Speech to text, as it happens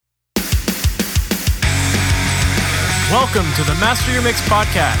Welcome to the Master Your Mix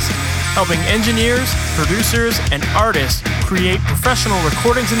podcast, helping engineers, producers, and artists create professional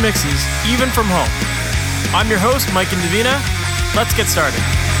recordings and mixes, even from home. I'm your host, Mike Indovina. Let's get started.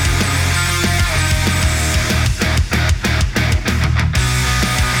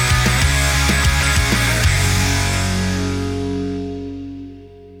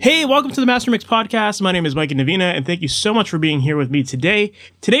 Hey, welcome to the Master Mix podcast. My name is Mike Indovina, and thank you so much for being here with me today.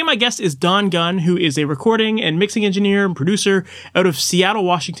 Today, my guest is Don Gunn, who is a recording and mixing engineer and producer out of Seattle,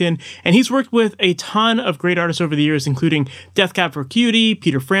 Washington, and he's worked with a ton of great artists over the years, including Death Cab for Cutie,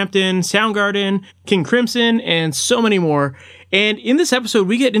 Peter Frampton, Soundgarden, King Crimson, and so many more. And in this episode,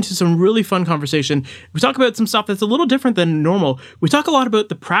 we get into some really fun conversation. We talk about some stuff that's a little different than normal. We talk a lot about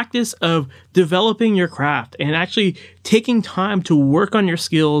the practice of developing your craft and actually taking time to work on your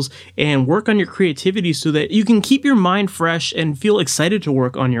skills and work on your creativity so that you can keep your mind fresh and feel excited to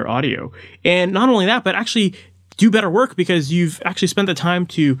work on your audio. And not only that, but actually do better work because you've actually spent the time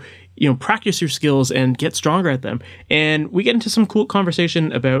to practice your skills and get stronger at them. And we get into some cool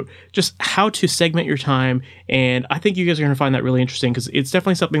conversation about just how to segment your time. And I think you guys are going to find that really interesting because it's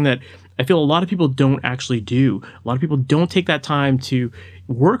definitely something that I feel a lot of people don't actually do. A lot of people don't take that time to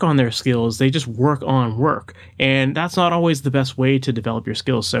work on their skills. They just work on work. And that's not always the best way to develop your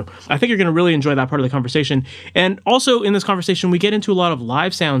skills. So I think you're going to really enjoy that part of the conversation. And also in this conversation, we get into a lot of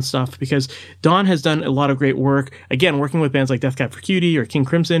live sound stuff because Don has done a lot of great work, again, working with bands like Death Cab for Cutie or King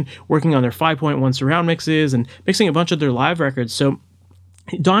Crimson, working on their 5.1 surround mixes and mixing a bunch of their live records. So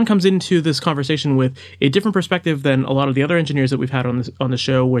Don comes into this conversation with a different perspective than a lot of the other engineers that we've had on the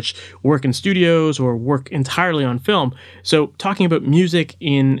show, which work in studios or work entirely on film. So talking about music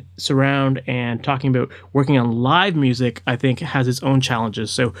in surround and talking about working on live music, I think has its own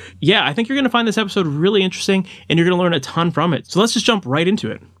challenges. So yeah, I think you're going to find this episode really interesting and you're going to learn a ton from it. So let's just jump right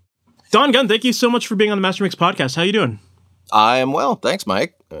into it. Don Gunn, thank you so much for being on the Master Mix podcast. How you doing? I am well. Thanks,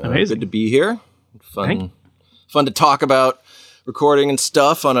 Mike. Amazing. Good to be here. Fun to talk about recording and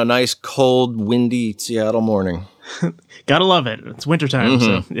stuff on a nice, cold, windy Seattle morning. Gotta love it. It's wintertime,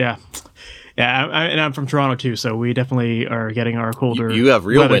 so yeah. Yeah, and I'm from Toronto too, so we definitely are getting our colder. You have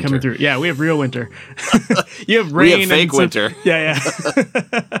real winter coming through. Yeah, we have real winter. You have rain. We have fake winter. Yeah.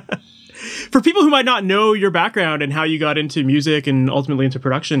 For people who might not know your background and how you got into music and ultimately into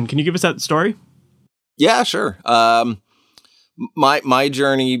production, can you give us that story? Yeah, sure. My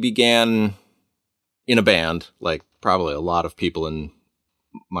journey began in a band, like probably a lot of people in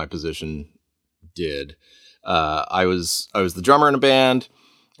my position did. I was the drummer in a band.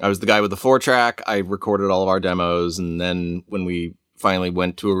 I was the guy with the 4-track. I recorded all of our demos. And then when we finally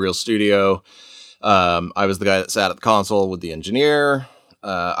went to a real studio, I was the guy that sat at the console with the engineer.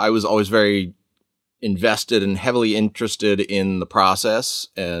 I was always very invested and heavily interested in the process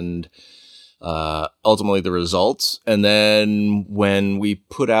and ultimately the results. And then when we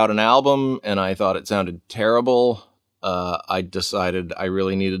put out an album and I thought it sounded terrible, I decided I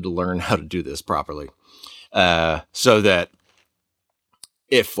really needed to learn how to do this properly. So that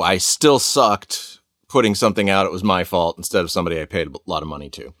if I still sucked putting something out, it was my fault instead of somebody I paid a lot of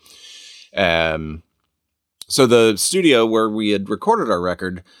money to. So the studio where we had recorded our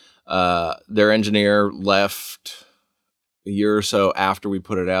record, their engineer left a year or so after we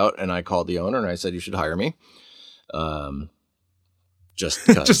put it out, and I called the owner and I said, "You should hire me." Just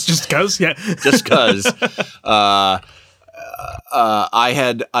because. just because, yeah. Just because. I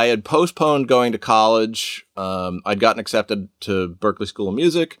had postponed going to college. I'd gotten accepted to Berklee School of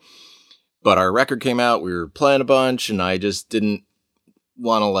Music, but our record came out. We were playing a bunch, and I just didn't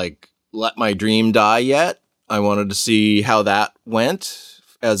want to let my dream die yet. I wanted to see how that went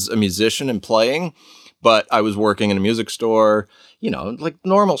as a musician and playing. But I was working in a music store, like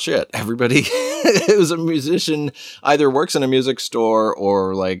normal shit. Everybody who's a musician either works in a music store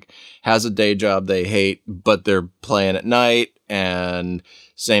or has a day job they hate, but they're playing at night, and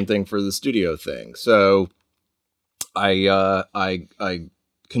same thing for the studio thing. So I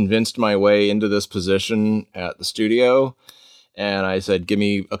convinced my way into this position at the studio, and I said, "Give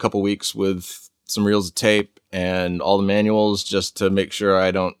me a couple weeks with some reels of tape and all the manuals just to make sure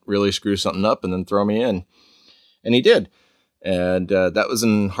I don't really screw something up, and then throw me in." And he did. And that was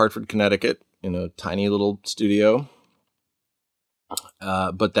in Hartford, Connecticut, in a tiny little studio.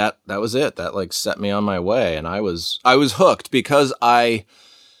 But that was it. That set me on my way. And I was hooked because I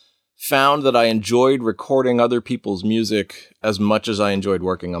found that I enjoyed recording other people's music as much as I enjoyed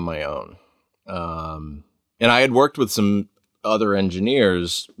working on my own. And I had worked with some other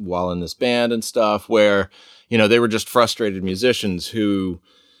engineers while in this band and stuff where, they were just frustrated musicians who,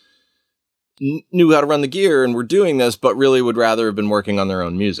 knew how to run the gear and were doing this, but really would rather have been working on their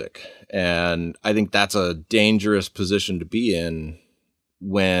own music. And I think that's a dangerous position to be in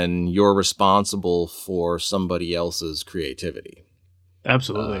when you're responsible for somebody else's creativity.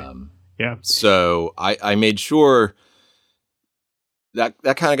 Absolutely. Yeah. So I made sure that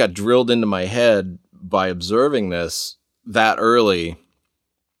kind of got drilled into my head by observing this that early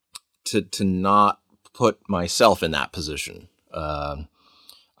to not put myself in that position.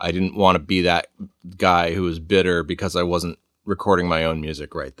 I didn't want to be that guy who was bitter because I wasn't recording my own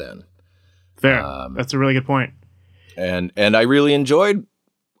music right then. Fair. That's a really good point. And I really enjoyed,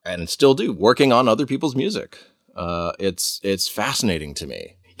 and still do, working on other people's music. It's fascinating to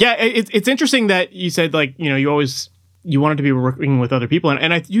me. Yeah, it's interesting that you said, like, you know, you wanted to be working with other people,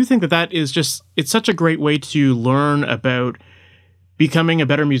 and I do think that is just, it's such a great way to learn about becoming a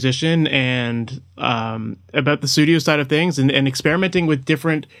better musician and about the studio side of things and experimenting with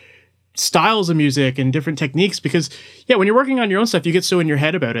different styles of music and different techniques, because when you're working on your own stuff, you get so in your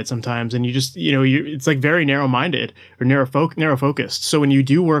head about it sometimes, and you just, it's like very narrow-minded or narrow focused. So when you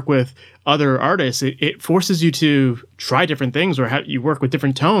do work with other artists, it forces you to try different things, or how you work with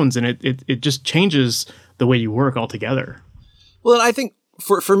different tones, and it just changes the way you work altogether. Well, I think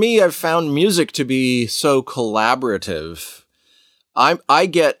for me, I've found music to be so collaborative. I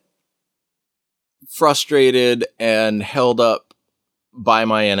get frustrated and held up by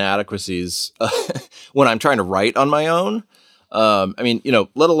my inadequacies when I'm trying to write on my own. I mean,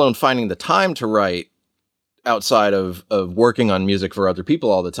 let alone finding the time to write outside of working on music for other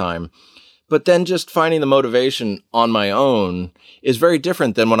people all the time. But then just finding the motivation on my own is very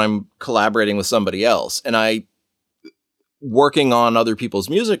different than when I'm collaborating with somebody else. And working on other people's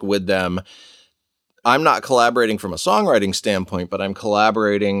music with them, I'm not collaborating from a songwriting standpoint, but I'm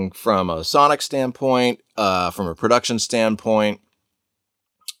collaborating from a sonic standpoint, from a production standpoint,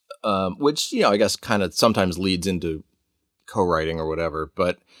 which, I guess kind of sometimes leads into co-writing or whatever.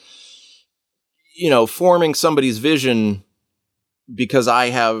 But, forming somebody's vision because I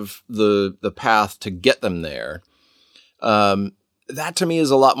have the path to get them there, that to me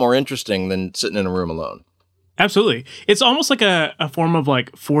is a lot more interesting than sitting in a room alone. Absolutely. It's almost like a form of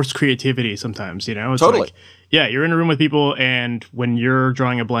like forced creativity sometimes, It's totally. Like, you're in a room with people, and when you're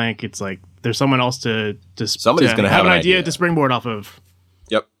drawing a blank, it's like there's someone else somebody's going to have an idea to springboard off of.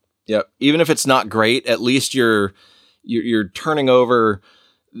 Yep. Even if it's not great, at least you're turning over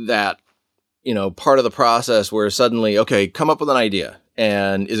that, part of the process where suddenly, okay, come up with an idea.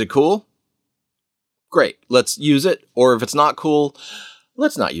 And is it cool? Great. Let's use it. Or if it's not cool,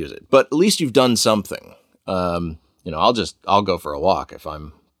 let's not use it. But at least you've done something. I'll go for a walk if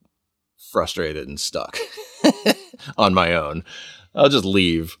I'm frustrated and stuck on my own. I'll just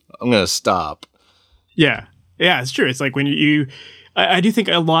leave. I'm going to stop. Yeah, it's true. It's like when I do think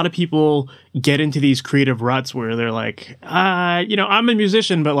a lot of people get into these creative ruts where they're like, I'm a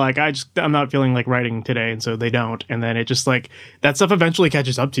musician, but like, I'm not feeling like writing today. And so they don't. And then it just like, that stuff eventually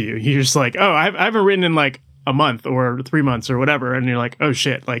catches up to you. You're just like, oh, I haven't written in like a month or 3 months or whatever. And you're like, oh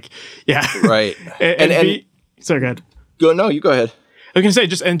shit. Like, yeah. Right. Sorry, go ahead. No, you go ahead. I was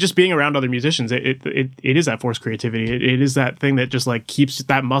gonna say, just being around other musicians, it is that forced creativity. It is that thing that just like keeps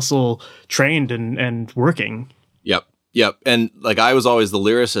that muscle trained and working. Yep. And like, I was always the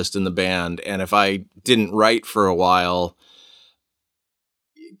lyricist in the band. And if I didn't write for a while,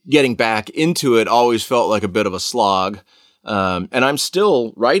 getting back into it always felt like a bit of a slog. And I'm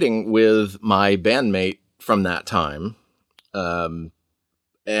still writing with my bandmate from that time.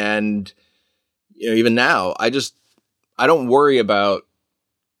 And even now, I don't worry about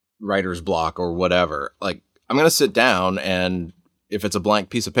writer's block or whatever. Like, I'm going to sit down, and if it's a blank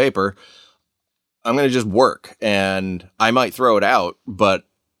piece of paper, I'm going to just work, and I might throw it out, but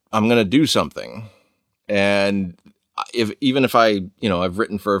I'm going to do something. And even if I've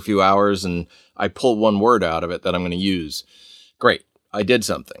written for a few hours and I pull one word out of it that I'm going to use, great, I did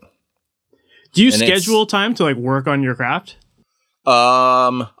something. Do you schedule time to like work on your craft?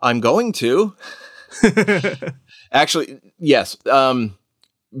 I'm going to. Actually, yes,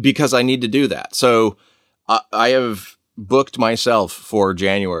 because I need to do that. So I have booked myself for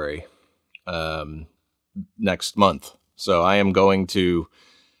January next month. So I am going to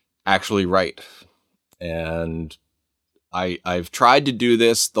actually write. And I've tried to do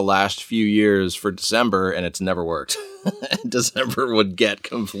this the last few years for December, and it's never worked. December would get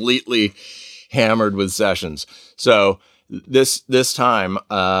completely hammered with sessions. So this time,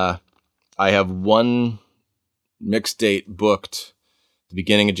 I have one mix date booked at the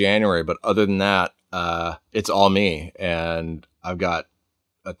beginning of January, but other than that, it's all me, and I've got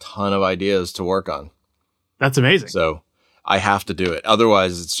a ton of ideas to work on. That's amazing. So I have to do it.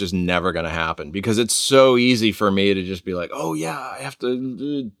 Otherwise, it's just never going to happen, because it's so easy for me to just be like, oh yeah, I have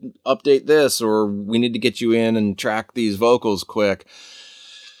to update this, or we need to get you in and track these vocals quick.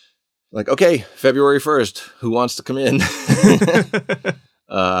 Like, okay, February 1st, who wants to come in?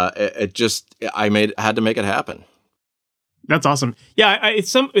 I had to make it happen. That's awesome. Yeah,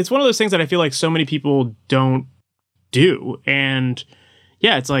 it's one of those things that I feel like so many people don't do. And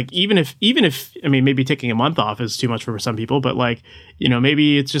yeah, it's like, even if, I mean, maybe taking a month off is too much for some people, but like,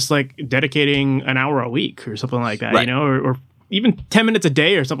 maybe it's just like dedicating an hour a week or something like that, right. or even 10 minutes a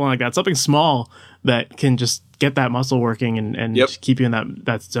day or something like that, something small that can just get that muscle working and yep. keep you in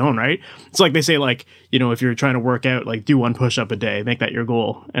that zone, right? It's like they say, like, if you're trying to work out, like, do one push-up a day, make that your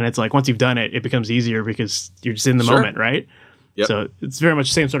goal. And it's like, once you've done it, it becomes easier because you're just in the moment, right? Yep. So it's very much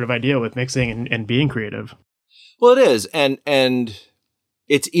the same sort of idea with mixing and being creative. Well, it is. And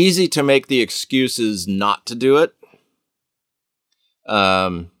it's easy to make the excuses not to do it.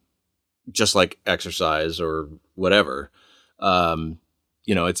 Just like exercise or whatever.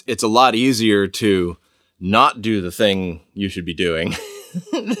 It's a lot easier to not do the thing you should be doing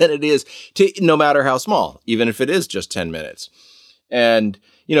than it is to, no matter how small, even if it is just 10 minutes. And,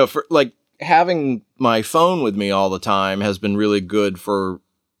 for like having my phone with me all the time has been really good for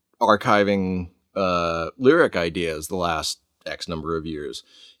archiving lyric ideas the last X number of years.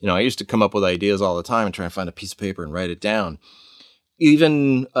 I used to come up with ideas all the time and try and find a piece of paper and write it down.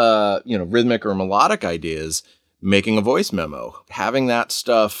 Even, rhythmic or melodic ideas, making a voice memo, having that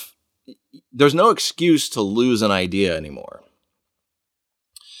stuff, there's no excuse to lose an idea anymore.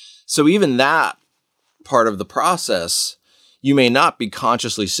 So even that part of the process, you may not be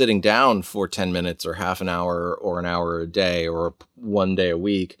consciously sitting down for 10 minutes or half an hour or an hour a day or one day a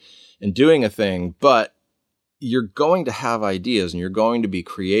week and doing a thing, but you're going to have ideas and you're going to be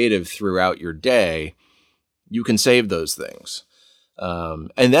creative throughout your day. You can save those things.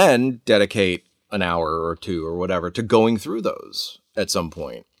 And then dedicate an hour or two or whatever to going through those at some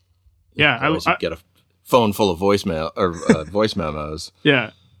point. Yeah. Otherwise you get a phone full of voicemail or voice memos.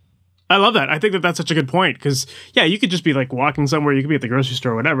 Yeah. I love that. I think that's such a good point, because yeah, you could just be like walking somewhere, you could be at the grocery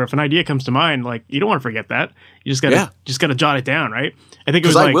store or whatever. If an idea comes to mind, like, you don't want to forget that. You just gotta jot it down, right? I think it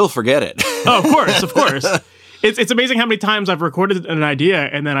was I will forget it. Oh, of course. It's amazing how many times I've recorded an idea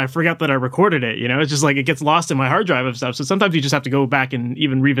and then I forgot that I recorded it. It's just like it gets lost in my hard drive of stuff. So sometimes you just have to go back and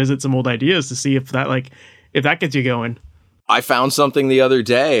even revisit some old ideas to see if that gets you going. I found something the other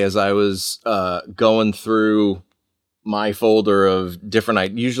day as I was going through my folder of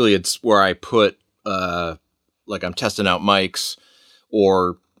different. Usually it's where I put like I'm testing out mics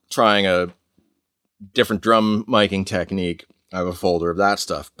or trying a different drum miking technique. I have a folder of that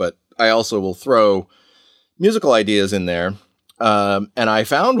stuff, but I also will throw musical ideas in there. And I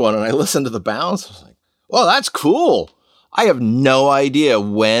found one and I listened to the bounce. I was like, well, that's cool. I have no idea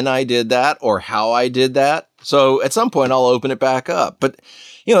when I did that or how I did that. So at some point I'll open it back up. But,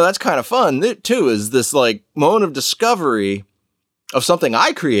 that's kind of fun too, is this like moment of discovery of something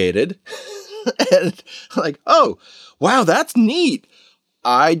I created. And like, oh, wow, that's neat.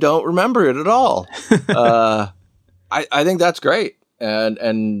 I don't remember it at all. I think that's great.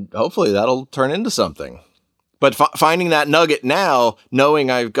 And hopefully that'll turn into something. But finding that nugget now,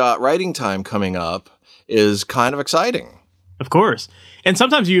 knowing I've got writing time coming up, is kind of exciting. Of course. And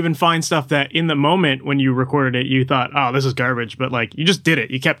sometimes you even find stuff that in the moment when you recorded it, you thought, oh, this is garbage. But like, you just did it.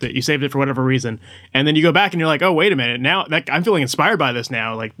 You kept it. You saved it for whatever reason. And then you go back and you're like, oh, wait a minute. Now I'm feeling inspired by this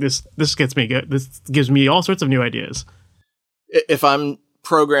now. Like this gets me good. This gives me all sorts of new ideas. If I'm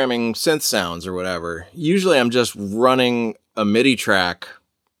programming synth sounds or whatever, usually I'm just running a MIDI track,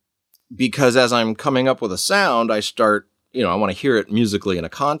 because as I'm coming up with a sound, I start, I want to hear it musically in a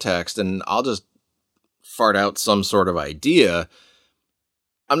context, and I'll just fart out some sort of idea.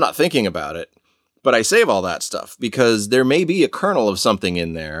 I'm not thinking about it, but I save all that stuff because there may be a kernel of something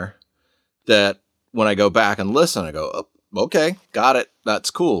in there that when I go back and listen, I go, oh, okay, got it.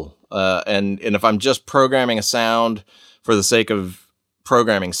 That's cool. And if I'm just programming a sound for the sake of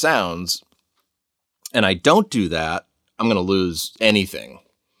programming sounds, and I don't do that, I'm going to lose anything.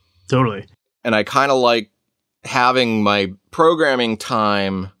 Totally. And I kind of like having my programming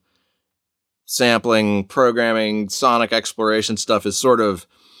time, sampling, programming, sonic exploration stuff is sort of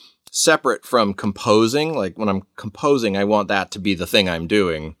separate from composing. Like when I'm composing, I want that to be the thing I'm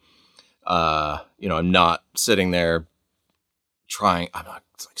doing. I'm not sitting there I'm not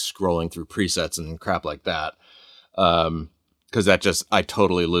like scrolling through presets and crap like that. Cause I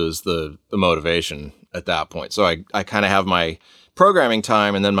totally lose the motivation at that point. So I kind of have my programming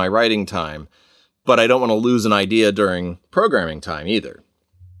time and then my writing time, but I don't want to lose an idea during programming time either.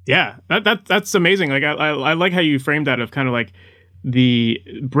 Yeah, that's amazing. Like I like how you framed that of kind of like the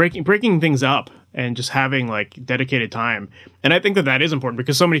breaking things up and just having like dedicated time. And I think that is important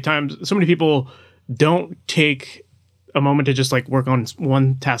because so many times, so many people don't take a moment to just like work on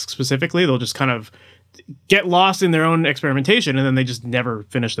one task specifically. They'll just kind of get lost in their own experimentation and then they just never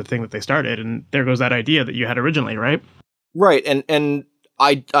finish the thing that they started. And there goes that idea that you had originally, right? Right. And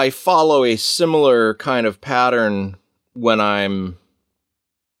I follow a similar kind of pattern when I'm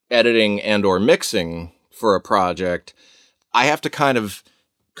editing and or mixing for a project. I have to kind of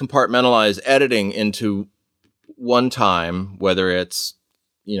compartmentalize editing into one time, whether it's,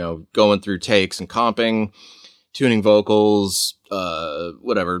 going through takes and comping, tuning vocals,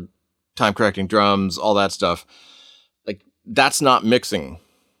 whatever, time correcting drums, all that stuff. Like that's not mixing.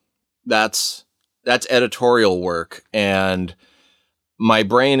 That's editorial work. And my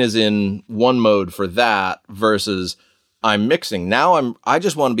brain is in one mode for that versus I'm mixing. Now I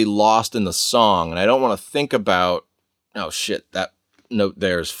just want to be lost in the song and I don't want to think about, oh shit, that note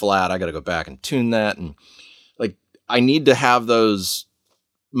there is flat. I got to go back and tune that. And like, I need to have those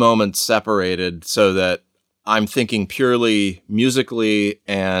moments separated so that I'm thinking purely musically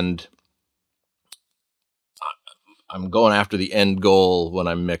and I'm going after the end goal when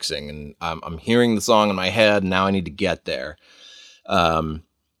I'm mixing and I'm hearing the song in my head. And now I need to get there.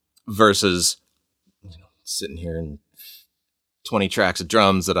 Versus sitting here and 20 tracks of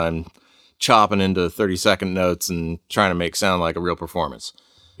drums that I'm chopping into 30-second notes and trying to make sound like a real performance.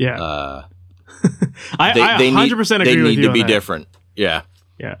 Yeah. I 100% agree with you. They need to be different. Yeah.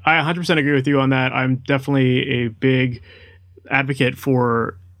 Yeah. I 100% agree with you on that. I'm definitely a big advocate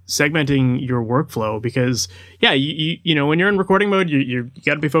for segmenting your workflow because you know, when you're in recording mode, you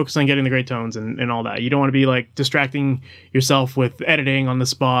got to be focused on getting the great tones and all that. You don't want to be like distracting yourself with editing on the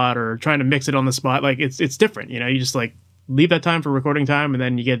spot or trying to mix it on the spot. Like it's different, you know, you just like leave that time for recording time and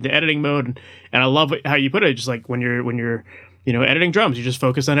then you get into editing mode. And I love how you put it. Just like when you're, you know, editing drums, you just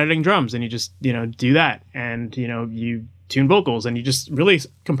focus on editing drums and you just, you know, do that. And, you know, you tune vocals and you just really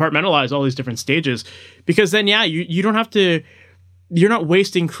compartmentalize all these different stages because then, you don't have to, you're not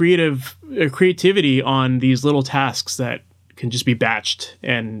wasting creativity on these little tasks that can just be batched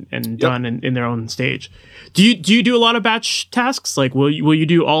and done in their own stage. Do you do a lot of batch tasks? Like, will you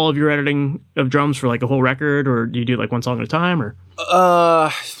do all of your editing of drums for like a whole record, or do you do like one song at a time? Or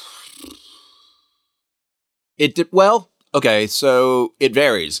okay, so it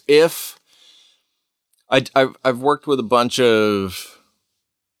varies. If I've worked with a bunch of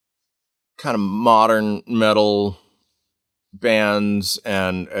kind of modern metal bands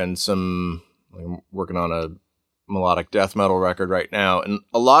and some, I'm working on a melodic death metal record right now, and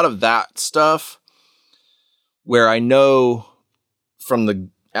a lot of that stuff where I know from the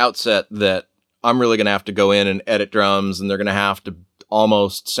outset that I'm really going to have to go in and edit drums and they're going to have to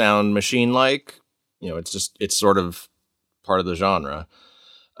almost sound machine-like. You know, it's sort of part of the genre.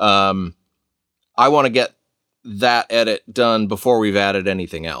 I want to get that edit done before we've added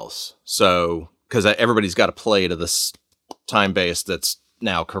anything else. So, because everybody's got to play to this time base that's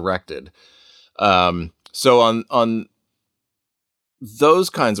now corrected. So on those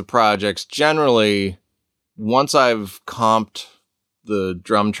kinds of projects, generally, once I've comped the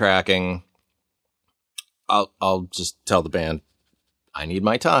drum tracking, I'll just tell the band, I need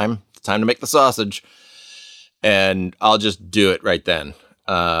my time. It's time to make the sausage. And I'll just do it right then.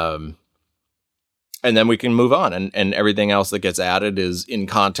 And then we can move on. And everything else that gets added is in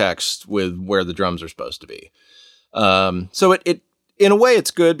context with where the drums are supposed to be. So it in a way,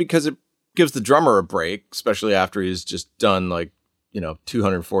 it's good because it gives the drummer a break, especially after he's just done like,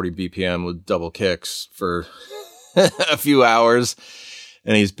 240 BPM with double kicks for a few hours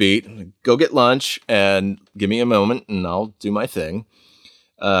and he's beat. Go get lunch and give me a moment and I'll do my thing.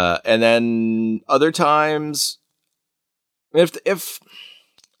 And then other times, if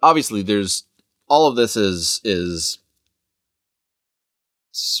obviously there's all of this is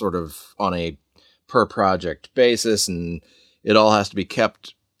sort of on a per project basis and it all has to be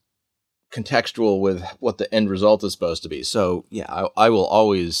kept contextual with what the end result is supposed to be. So yeah, I will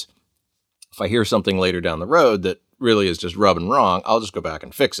always, if I hear something later down the road that really is just rubbing wrong, I'll just go back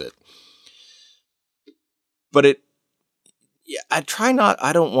and fix it. But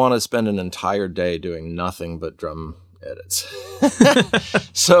I don't want to spend an entire day doing nothing but drum edits.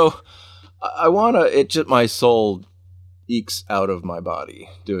 So I want to, my soul ekes out of my body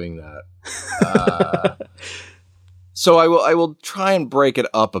doing that. So I will try and break it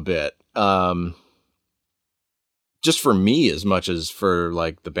up a bit. Just for me as much as for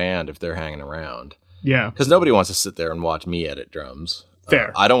like the band if they're hanging around. Yeah. Because nobody wants to sit there and watch me edit drums.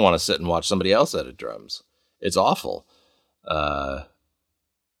 Fair. I don't want to sit and watch somebody else edit drums. It's awful.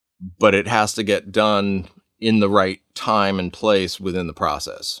 but it has to get done in the right time and place within the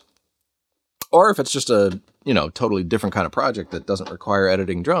process. Or if it's just a, totally different kind of project that doesn't require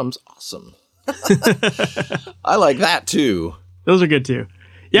editing drums, awesome. I like that too. Those are good too.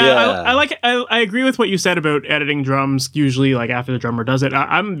 Yeah. I agree with what you said about editing drums usually like after the drummer does it.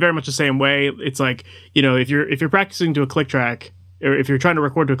 I'm very much the same way. It's like, if you're practicing to a click track, or if you're trying to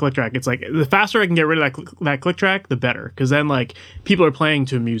record to a click track, it's like the faster I can get rid of that click track, the better. Because then like people are playing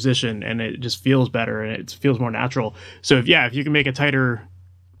to a musician and it just feels better and it feels more natural. So if you can make it tighter,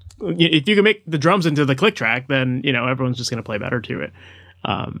 if you can make the drums into the click track, then everyone's just going to play better to it.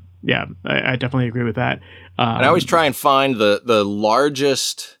 I definitely agree with that. And I always try and find the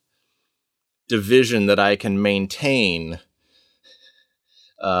largest division that I can maintain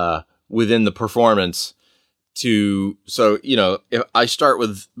within the performance. So if I start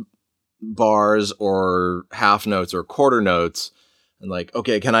with bars or half notes or quarter notes, and like,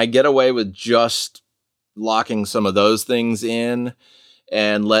 okay, can I get away with just locking some of those things in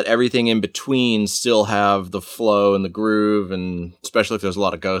and let everything in between still have the flow and the groove, and especially if there's a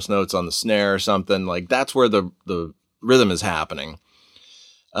lot of ghost notes on the snare or something, like that's where the rhythm is happening.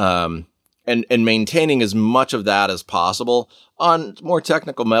 And maintaining as much of that as possible. On more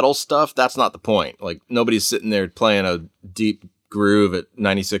technical metal stuff, that's not the point. Like nobody's sitting there playing a deep groove at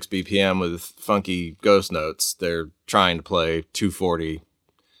 96 BPM with funky ghost notes. They're trying to play 240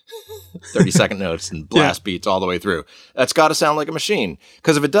 30-second notes and blast beats all the way through. That's got to sound like a machine.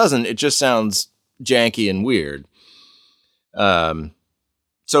 Because if it doesn't, it just sounds janky and weird.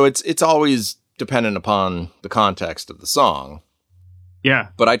 So it's always dependent upon the context of the song. Yeah.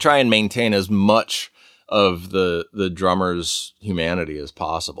 But I try and maintain as much of the drummer's humanity as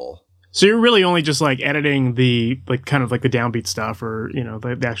possible. So you're really only just like editing the like kind of like the downbeat stuff, or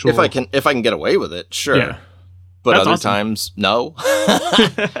the actual. If I can get away with it, sure. Yeah. But that's other awesome. Times, no.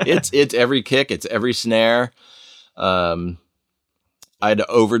 It's every kick, it's every snare. I had to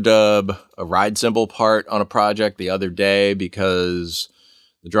overdub a ride cymbal part on a project the other day because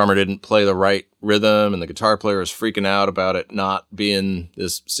the drummer didn't play the right rhythm and the guitar player was freaking out about it not being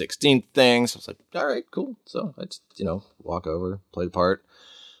this 16th thing. So I was like, all right, cool. So I just, walk over, play the part,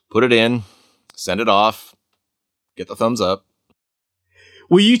 put it in, send it off, get the thumbs up.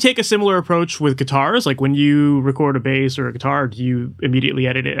 Will you take a similar approach with guitars? Like when you record a bass or a guitar, do you immediately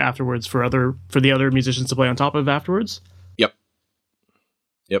edit it afterwards for the other musicians to play on top of afterwards? Yep.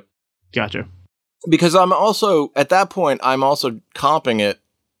 Gotcha. Because I'm also, at that point, I'm also comping it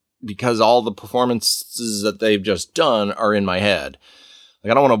because all the performances that they've just done are in my head.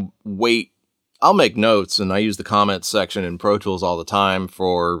 Like I don't want to wait. I'll make notes, and I use the comments section in Pro Tools all the time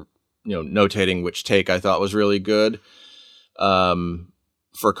for, notating which take I thought was really good.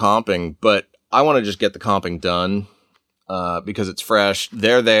 For comping, but I want to just get the comping done because it's fresh.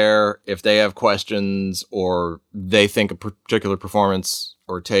 They're there. If they have questions or they think a particular performance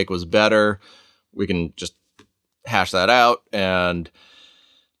or take was better, we can just hash that out, and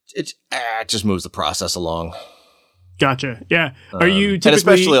it just moves the process along. Gotcha. Yeah. Are you typically... And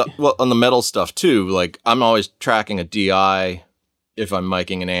especially on the metal stuff too, like I'm always tracking a DI if I'm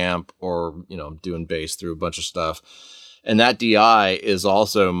miking an amp or, doing bass through a bunch of stuff. And that DI is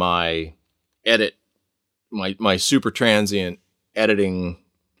also my edit, my super transient editing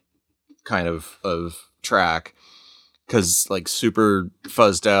kind of track. Because like super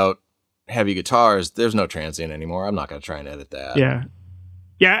fuzzed out heavy guitars, there's no transient anymore. I'm not going to try and edit that. Yeah.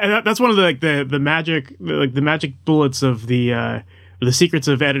 Yeah, and that's one of the magic bullets of the secrets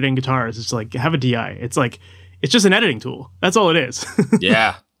of editing guitars. It's like have a DI. It's like it's just an editing tool. That's all it is.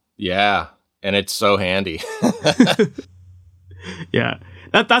 Yeah. And it's so handy. Yeah.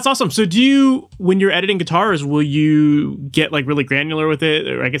 That's awesome. So do you, when you're editing guitars, will you get like really granular with it?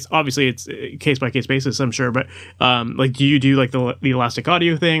 Or I guess obviously it's case by case basis, I'm sure, but like do you do like the elastic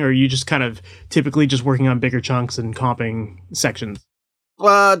audio thing, or are you just kind of typically just working on bigger chunks and comping sections?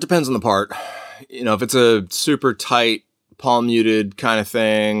 Well, it depends on the part. If it's a super tight palm muted kind of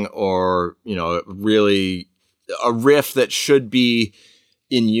thing, or, really a riff that should be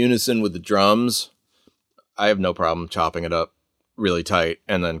in unison with the drums, I have no problem chopping it up really tight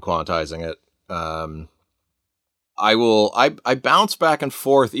and then quantizing it. I bounce back and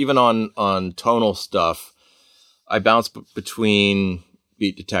forth even on tonal stuff. I bounce between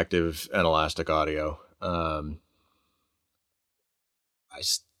Beat Detective and Elastic Audio.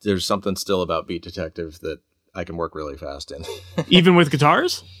 There's something still about Beat Detective that I can work really fast in. Even with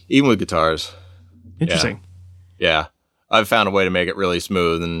guitars? Even with guitars. Interesting. Yeah. I've found a way to make it really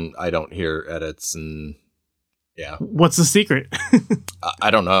smooth and I don't hear edits, and yeah. What's the secret?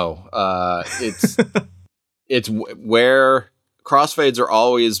 I don't know. It's where crossfades are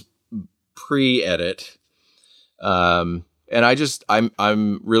always pre-edit. And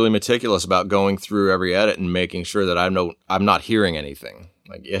I'm really meticulous about going through every edit and making sure that I'm not hearing anything.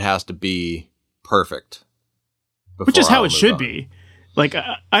 Like, it has to be perfect. Which is how it should be. Like,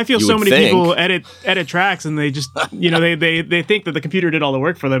 I feel so many people edit tracks and they just, they think that the computer did all the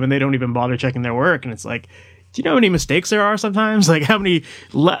work for them and they don't even bother checking their work. And it's like, do you know how many mistakes there are sometimes? Like, how many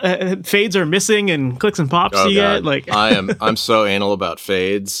fades are missing and clicks and pops you get? Like, I'm so anal about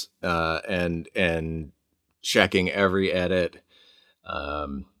fades and checking every edit.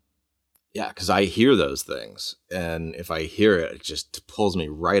 Because I hear those things, and if I hear it, it just pulls me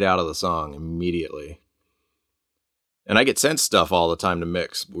right out of the song immediately. And I get sent stuff all the time to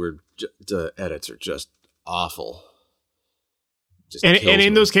mix where the edits are just awful. And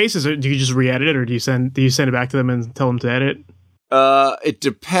in those cases, do you just re-edit it, or do you send it back to them and tell them to edit? It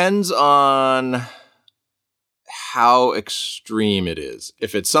depends on how extreme it is.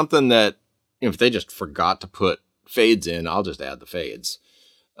 If it's something that, if they just forgot to put fades in, I'll just add the fades.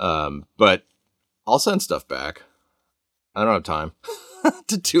 But I'll send stuff back. I don't have time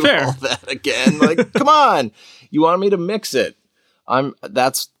to do all that again. Like, come on, you want me to mix it?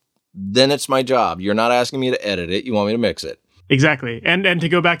 Then it's my job. You're not asking me to edit it. You want me to mix it. Exactly. And to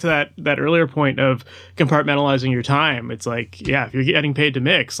go back to that earlier point of compartmentalizing your time, it's like, yeah, if you're getting paid to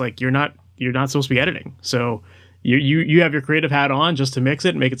mix, like, you're not supposed to be editing. So you have your creative hat on just to mix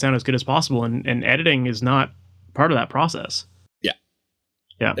it and make it sound as good as possible. And editing is not part of that process. Yeah.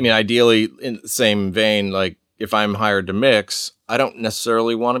 Yeah. I mean, ideally, in the same vein, like, if I'm hired to mix, I don't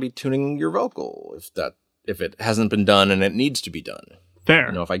necessarily want to be tuning your vocal if it hasn't been done and it needs to be done. Fair.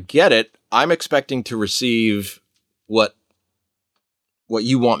 If I get it, I'm expecting to receive what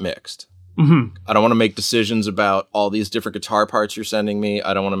you want mixed. Mm-hmm. I don't want to make decisions about all these different guitar parts you're sending me.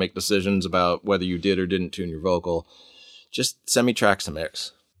 I don't want to make decisions about whether you did or didn't tune your vocal. Just send me tracks to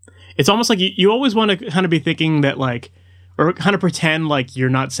mix. It's almost like you always want to kind of be thinking that, like, or kind of pretend like you're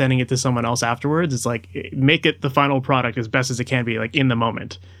not sending it to someone else afterwards. It's like, make it the final product as best as it can be, like, in the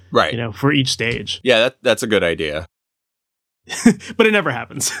moment. Right. For each stage. Yeah, that's a good idea. But it never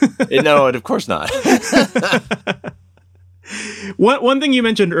happens. No, of course not. One thing you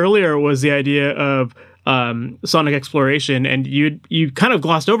mentioned earlier was the idea of sonic exploration, and you kind of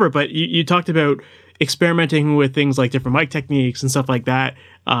glossed over it, but you talked about experimenting with things like different mic techniques and stuff like that.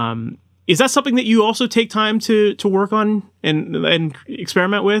 Is that something that you also take time to work on and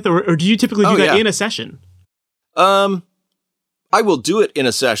experiment with, or do you typically do that in a session? I will do it in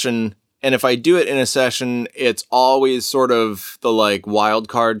a session, and if I do it in a session, it's always sort of the, like, wild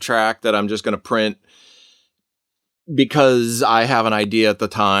card track that I'm just going to print because I have an idea at the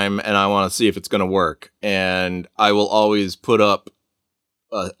time and I want to see if it's going to work. And I will always put up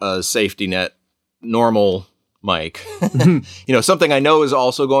a safety net normal mic, something I know is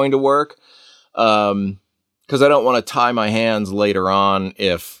also going to work. Because I don't want to tie my hands later on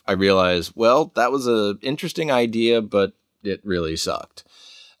if I realize, well, that was an interesting idea, but it really sucked.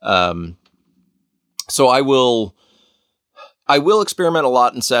 So I will experiment a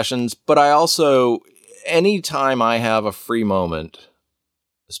lot in sessions, but I also, anytime I have a free moment,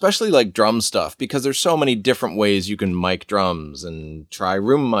 especially like drum stuff, because there's so many different ways you can mic drums and try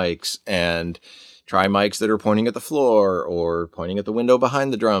room mics and try mics that are pointing at the floor or pointing at the window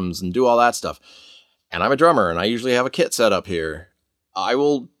behind the drums and do all that stuff. And I'm a drummer and I usually have a kit set up here.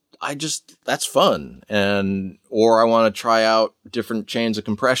 That's fun. Or I want to try out different chains of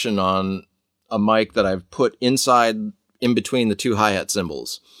compression on a mic that I've put in between the two hi-hat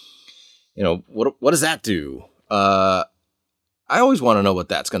cymbals. What does that do? I always want to know what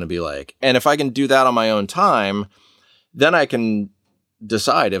that's going to be like. And if I can do that on my own time, then I can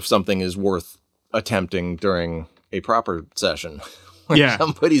decide if something is worth attempting during a proper session. Yeah.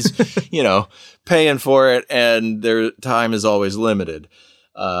 Somebody's, paying for it and their time is always limited.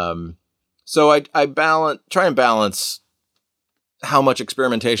 So I try and balance how much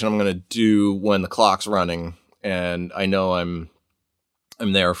experimentation I'm going to do when the clock's running and I know I'm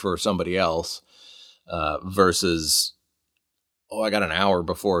there for somebody else, versus, I got an hour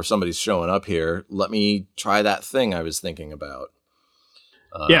before somebody's showing up here. Let me try that thing I was thinking about.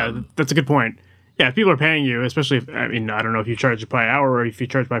 Yeah, that's a good point. Yeah, if people are paying you, especially I don't know if you charge by hour or if you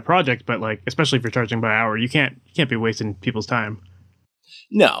charge by project, but like, especially if you're charging by hour, you can't be wasting people's time.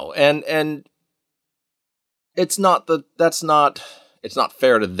 No, and it's not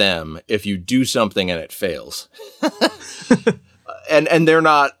fair to them if you do something and it fails. and they're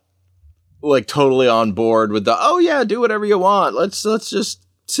not like totally on board with do whatever you want. Let's just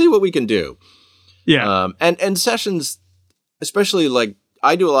see what we can do. Yeah. And sessions, especially like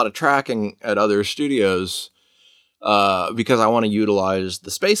I do a lot of tracking at other studios. because I want to utilize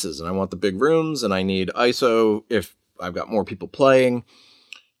the spaces and I want the big rooms and I need ISO if I've got more people playing.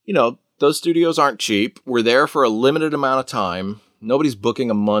 You know, those studios aren't cheap. We're there for a limited amount of time. Nobody's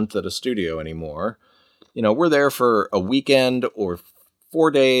booking a month at a studio anymore. You know, we're there for a weekend or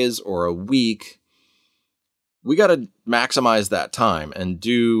 4 days or a week. We got to maximize that time and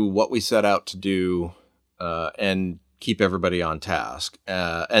do what we set out to do and keep everybody on task.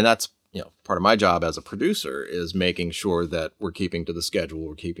 And that's, you know, part of my job as a producer is making sure that we're keeping to the schedule,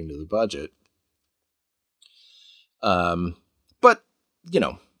 we're keeping to the budget. But, you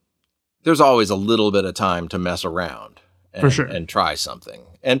know, there's always a little bit of time to mess around and, For sure. and try something.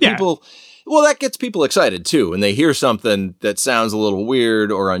 And people, well, that gets people excited too. When they hear something that sounds a little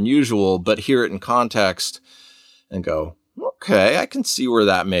weird or unusual, but hear it in context and go, okay, I can see where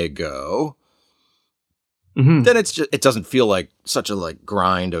that may go. Mm-hmm. Then it's just, it doesn't feel like such a like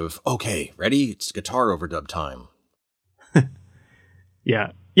grind of, okay, ready? It's guitar overdub time.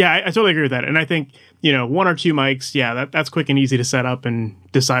 Yeah. Yeah, I totally agree with that. And I think, you know, 1 or 2 mics, that's quick and easy to set up and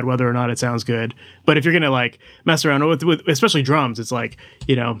decide whether or not it sounds good. But if you're going to like mess around with especially drums, it's like,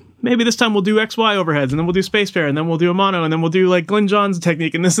 you know, maybe this time we'll do XY overheads and then we'll do space pair and then we'll do a mono and then we'll do like Glyn John's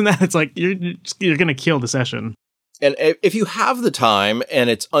technique and this and that. It's like you're going to kill the session. And if you have the time and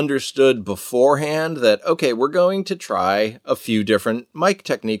it's understood beforehand that, okay, we're going to try a few different mic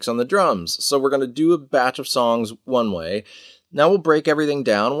techniques on the drums. So we're going to do a batch of songs one way. Now we'll break everything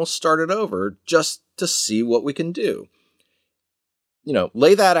down and we'll start it over just to see what we can do. You know,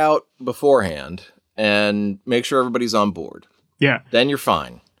 lay that out beforehand and make sure everybody's on board. Yeah. Then you're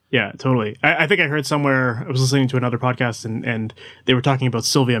fine. Yeah, totally. I think I heard somewhere, I was listening to another podcast and they were talking about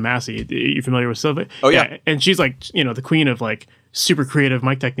Sylvia Massey. Are you familiar with Sylvia? Oh, yeah. And she's like, you know, the queen of like super creative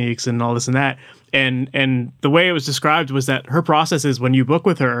mic techniques and all this and that. And the way it was described was that her process is when you book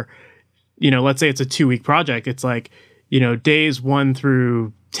with her, you know, let's say it's a 2-week project. It's like, you know, days 1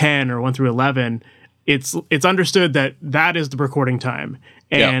 through 10 or 1 through 11, it's understood that is the recording time.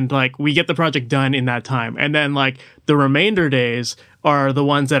 And like we get the project done in that time. And then like the remainder days are the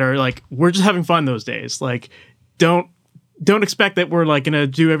ones that are like, we're just having fun those days. Like don't expect that we're like going to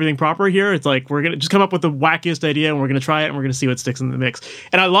do everything proper here. It's like, we're going to just come up with the wackiest idea and we're going to try it and we're going to see what sticks in the mix.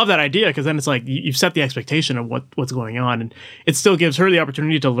 And I love that idea because then it's like you've set the expectation of what's going on, and it still gives her the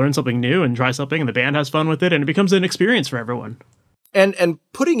opportunity to learn something new and try something, and the band has fun with it and it becomes an experience for everyone. And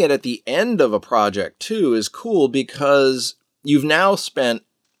putting it at the end of a project too is cool because you've now spent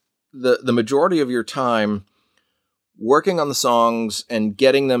the majority of your time working on the songs and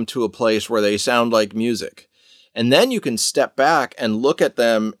getting them to a place where they sound like music. And then you can step back and look at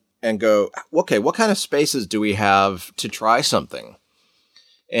them and go, okay, what kind of spaces do we have to try something?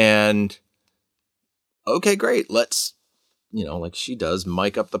 And okay, great. Let's, you know, like she does,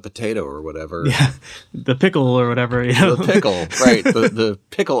 mic up the potato or whatever. Yeah. The pickle or whatever. You know? The pickle, right. The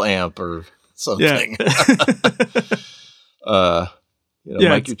pickle amp or something. Yeah.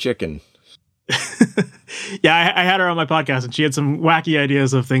 Mic your chicken. Yeah, I had her on my podcast and she had some wacky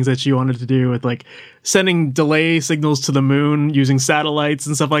ideas of things that she wanted to do with like sending delay signals to the moon using satellites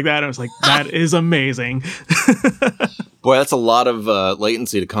and stuff like that. I was like, that is amazing. Boy, that's a lot of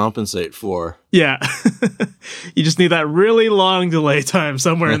latency to compensate for. Yeah. You just need that really long delay time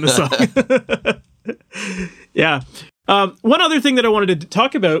somewhere in the song. Yeah. One other thing that I wanted to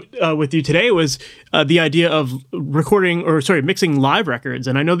talk about with you today was the idea of mixing live records.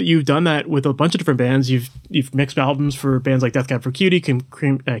 And I know that you've done that with a bunch of different bands. You've mixed albums for bands like Death Cab for Cutie,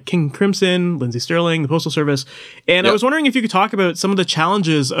 King Crimson, Lindsey Stirling, the Postal Service. And I was wondering if you could talk about some of the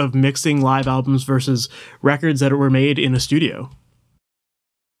challenges of mixing live albums versus records that were made in a studio.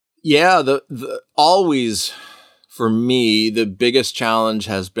 Yeah, the always, for me, the biggest challenge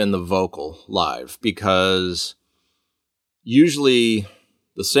has been the vocal live, because usually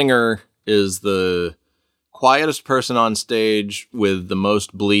the singer is the quietest person on stage with the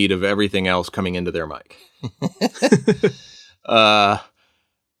most bleed of everything else coming into their mic. The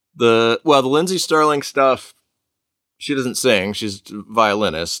Lindsey Stirling stuff, she doesn't sing, she's a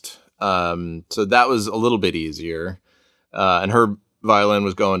violinist. So that was a little bit easier. And her violin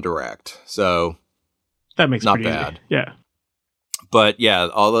was going direct. So that makes it not pretty bad. Easy. Yeah. But yeah,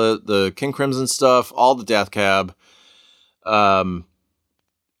 all the King Crimson stuff, all the Death Cab, and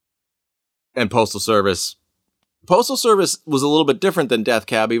Postal Service. Postal Service was a little bit different than Death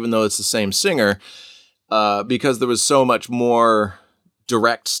Cab, even though it's the same singer, because there was so much more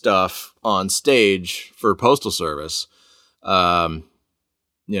direct stuff on stage for Postal Service.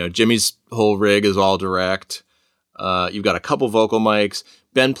 Jimmy's whole rig is all direct. You've got a couple vocal mics.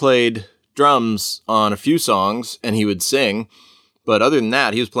 Ben played drums on a few songs, and he would sing. But other than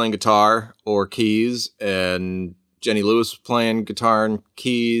that, he was playing guitar or keys and Jenny Lewis was playing guitar and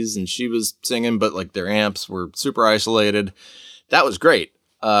keys, and she was singing, but like their amps were super isolated. That was great.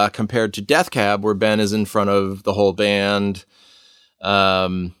 Compared to Death Cab, where Ben is in front of the whole band.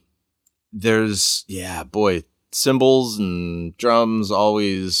 There's, cymbals and drums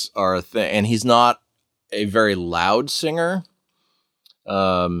always are a thing. And he's not a very loud singer.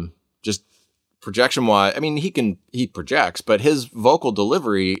 Just projection-wise, I mean, he projects, but his vocal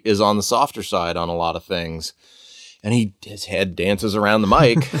delivery is on the softer side on a lot of things. And his head dances around the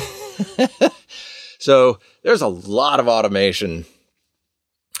mic. So there's a lot of automation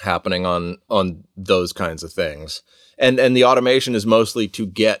happening on those kinds of things. And the automation is mostly to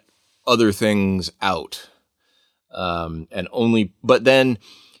get other things out. But then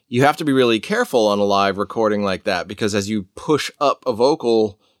you have to be really careful on a live recording like that, because as you push up a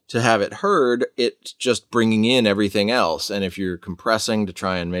vocal to have it heard, it's just bringing in everything else. And if you're compressing to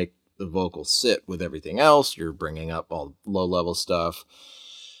try and make the vocal sit with everything else, you're bringing up all low level stuff.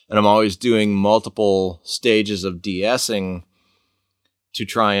 And I'm always doing multiple stages of de-essing to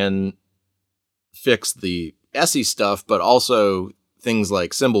try and fix the SE stuff, but also things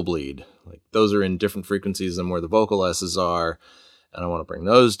like cymbal bleed. Like those are in different frequencies than where the vocal S's are, and I want to bring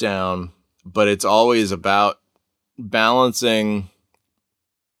those down. But it's always about balancing,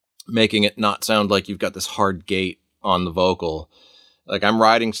 making it not sound like you've got this hard gate on the vocal. Like I'm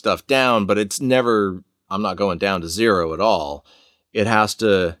writing stuff down, but I'm not going down to 0 at all. You have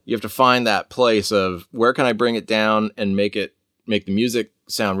to find that place of where can I bring it down and make the music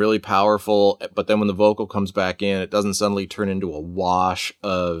sound really powerful, but then when the vocal comes back in, it doesn't suddenly turn into a wash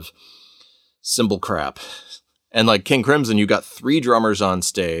of cymbal crap. And like King Crimson, you got 3 drummers on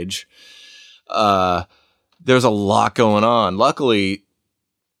stage. There's a lot going on. Luckily,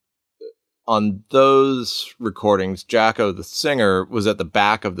 on those recordings, Jacko, the singer, was at the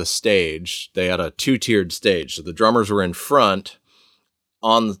back of the stage. They had a 2-tiered stage. So the drummers were in front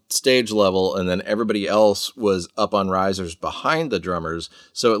on the stage level, and then everybody else was up on risers behind the drummers.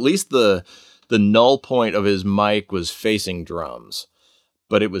 So at least the null point of his mic was facing drums.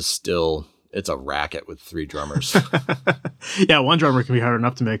 But it was still, it's a racket with 3 drummers. Yeah, one drummer can be hard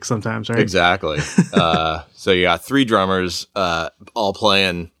enough to mix sometimes, right? Exactly. So you got 3 drummers all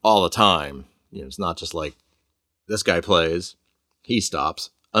playing all the time. You know, it's not just like this guy plays, he stops,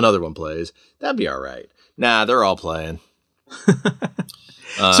 another one plays. That'd be all right. Nah, they're all playing.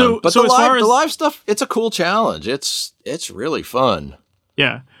 But the live stuff, it's a cool challenge. It's really fun.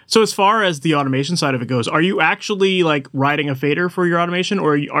 Yeah. So as far as the automation side of it goes, are you actually like writing a fader for your automation,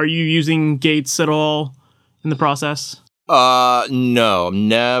 or are you using gates at all in the process? No, I'm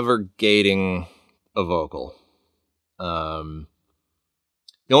never gating a vocal. The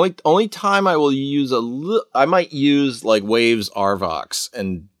only time I will use I might use like Waves RVox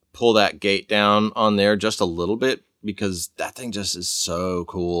and pull that gate down on there just a little bit, because that thing just is so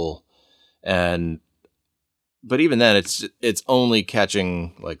cool. But even then, it's only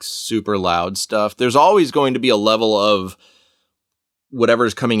catching like super loud stuff. There's always going to be a level of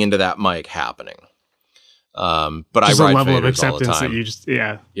whatever's coming into that mic happening. But just I write a level of acceptance that you just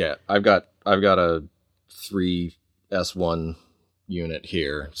yeah. I've got a 3S1 unit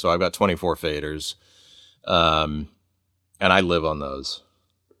here, so I've got 24 faders, and I live on those.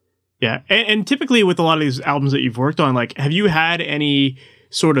 Yeah, and typically with a lot of these albums that you've worked on, like, have you had any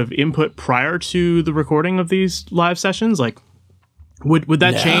sort of input prior to the recording of these live sessions? Like, would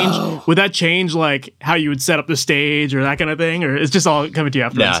that change? Would that change like how you would set up the stage or that kind of thing, or it's just all coming to you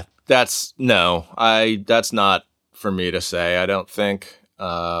afterwards? Yeah, that's not for me to say. I don't think.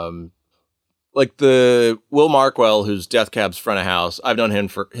 Like the Will Markwell, who's Death Cab's front of house, I've known him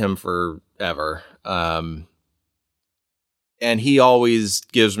forever. And he always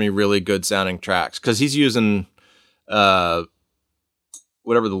gives me really good sounding tracks because he's using whatever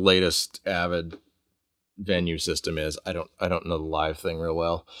the latest Avid venue system is. I don't know the live thing real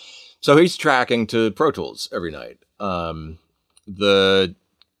well. So he's tracking to Pro Tools every night. The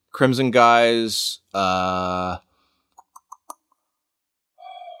Crimson guys, I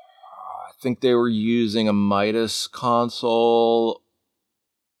think they were using a Midas console,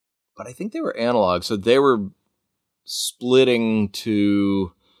 but I think they were analog. So they were splitting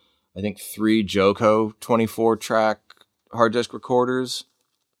to, I think, 3 Joko 24-track hard disk recorders.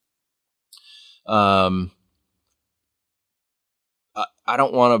 I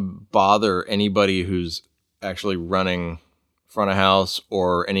don't want to bother anybody who's actually running front of house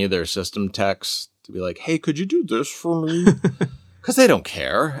or any of their system techs to be like, hey, could you do this for me? Because they don't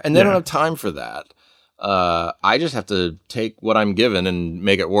care, and they don't have time for that. I just have to take what I'm given and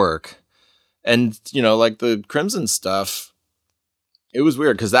make it work. And, you know, like the Crimson stuff, it was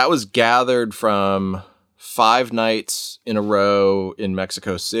weird because that was gathered from 5 nights in a row in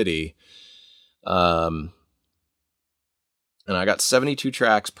Mexico City. And I got 72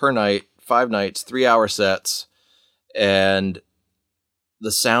 tracks per night, 5 nights, 3-hour sets, and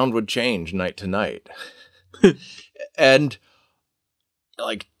the sound would change night to night. And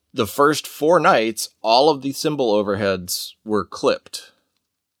like the first 4 nights, all of the cymbal overheads were clipped.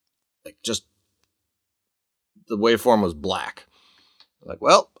 Like just the waveform was black. Like,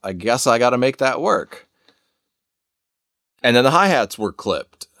 well, I guess I got to make that work. And then the hi-hats were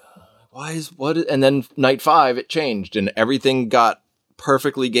clipped. And then night 5, it changed and everything got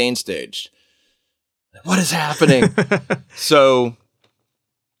perfectly gain staged. What is happening? So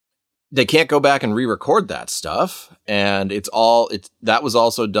they can't go back and re-record that stuff. And that was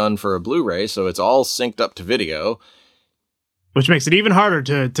also done for a Blu-ray. So it's all synced up to video. Which makes it even harder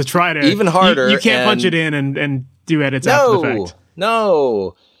to try to... Even harder. You can't punch it in and do edits after the fact.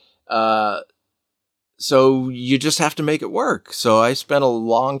 No. So you just have to make it work. So I spent a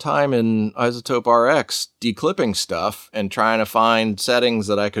long time in iZotope RX declipping stuff and trying to find settings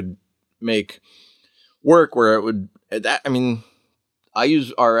that I could make work where it would... I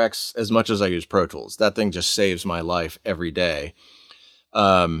use RX as much as I use Pro Tools. That thing just saves my life every day.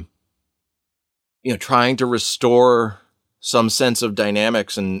 Trying to restore some sense of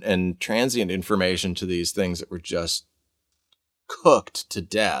dynamics and transient information to these things that were just cooked to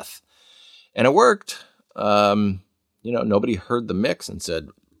death. And it worked. Nobody heard the mix and said,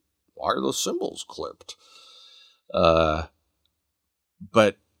 why are those cymbals clipped? But,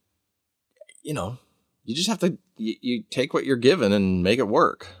 you just have to, you take what you're given and make it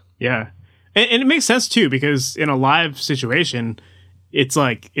work. Yeah. And it makes sense too, because in a live situation, it's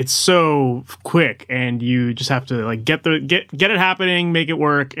like, it's so quick and you just have to like get it happening, make it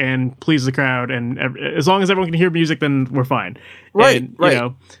work and please the crowd. And as long as everyone can hear music, then we're fine. Right.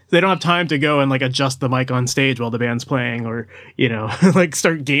 And, they don't have time to go and like adjust the mic on stage while the band's playing or, like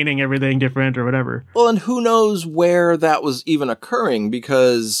start gaining everything different or whatever. Well, and who knows where that was even occurring,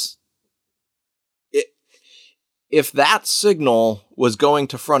 because if that signal was going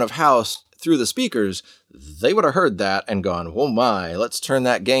to front of house through the speakers, they would have heard that and gone, oh my, let's turn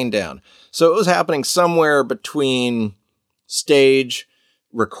that gain down. So it was happening somewhere between stage,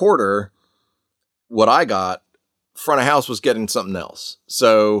 recorder, what I got, front of house was getting something else.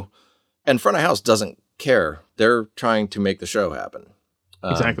 So, and front of house doesn't care. They're trying to make the show happen.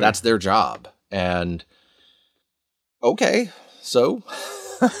 Exactly. That's their job. And okay, so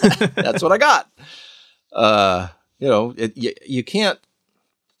that's what I got. You can't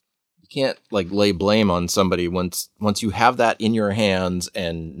like lay blame on somebody once you have that in your hands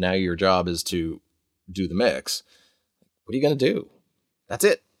and now your job is to do the mix. What are you going to do? That's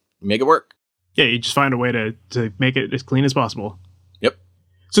it. Make it work. Yeah, you just find a way to make it as clean as possible. Yep.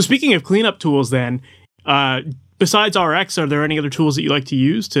 So speaking of cleanup tools then, besides RX, are there any other tools that you like to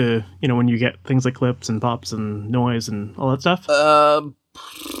use to, when you get things like clips and pops and noise and all that stuff?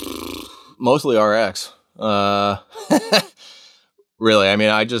 Mostly RX. Really,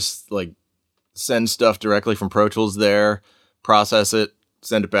 I just like send stuff directly from Pro Tools there, process it,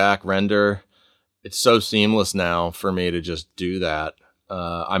 send it back, render. It's so seamless now for me to just do that.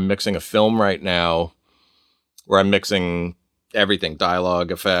 I'm mixing a film right now where I'm mixing everything,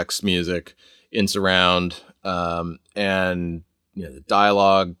 dialogue, effects, music, in surround, and the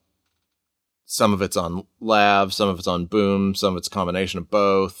dialogue, some of it's on lav, some of it's on boom, some of it's a combination of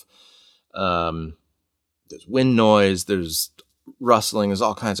both. There's wind noise, there's rustling, there's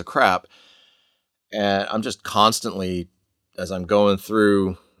all kinds of crap. And I'm just constantly, as I'm going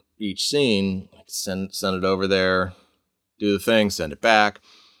through each scene, send it over there, do the thing, send it back.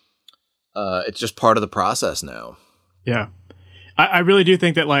 It's just part of the process now. Yeah. I really do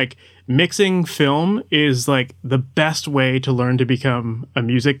think that like mixing film is like the best way to learn to become a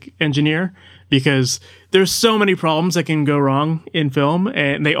music engineer, because there's so many problems that can go wrong in film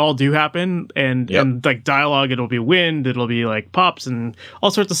and they all do happen. And like dialogue, it'll be wind, it'll be like pops and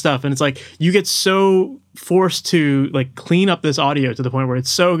all sorts of stuff. And it's like, you get so forced to like clean up this audio to the point where it's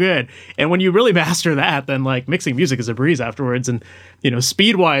so good. And when you really master that, then like mixing music is a breeze afterwards. And,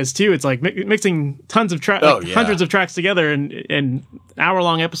 speed wise too, it's like mixing tons of hundreds of tracks together and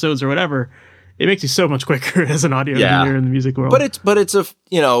hour-long episodes or whatever. It makes you so much quicker as an audio engineer in the music world. But it's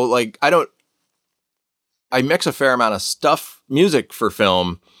I mix a fair amount of stuff, music for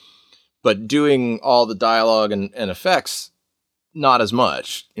film, but doing all the dialogue and effects, not as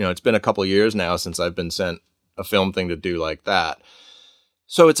much. It's been a couple of years now since I've been sent a film thing to do like that.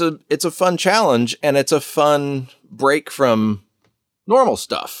 So it's a fun challenge, and it's a fun break from normal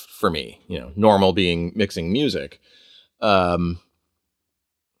stuff for me. Normal being mixing music. So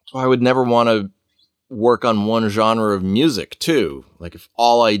I would never want to work on one genre of music too. Like if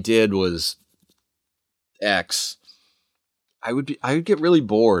all I did was X, I would get really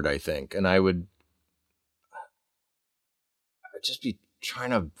bored, I think, and I'd just be trying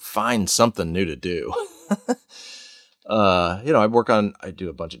to find something new to do. I do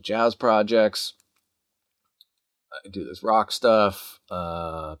a bunch of jazz projects. I do this rock stuff,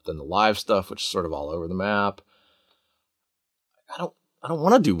 then the live stuff, which is sort of all over the map. I don't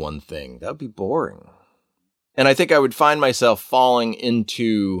want to do one thing. That would be boring. And I think I would find myself falling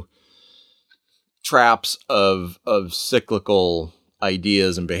into traps of cyclical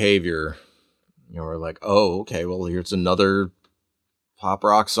ideas and behavior. We're like, oh, okay, well, here's another pop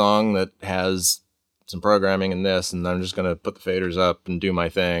rock song that has some programming in this, and I'm just going to put the faders up and do my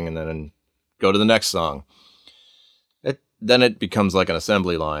thing and then go to the next song. Then it becomes like an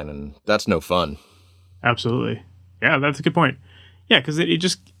assembly line, and that's no fun. Absolutely. Yeah, that's a good point. Yeah, because it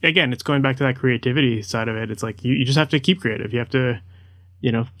just, again, it's going back to that creativity side of it. It's like you just have to keep creative. You have to,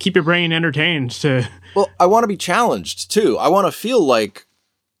 keep your brain entertained to... Well, I want to be challenged, too. I want to feel like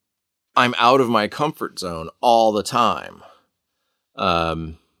I'm out of my comfort zone all the time.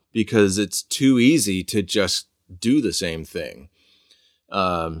 Because it's too easy to just do the same thing.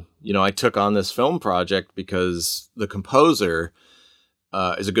 I took on this film project because the composer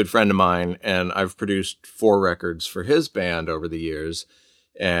is a good friend of mine, and I've produced 4 records for his band over the years.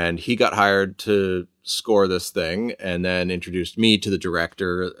 And he got hired to score this thing, and then introduced me to the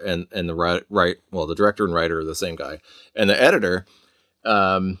director and the director and writer are the same guy, and the editor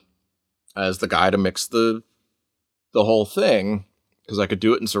as the guy to mix the whole thing because I could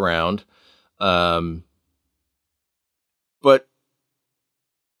do it in surround. But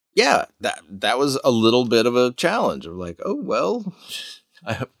yeah, that was a little bit of a challenge. Of like, oh well,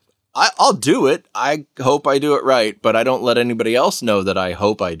 I'll do it. I hope I do it right, but I don't let anybody else know that I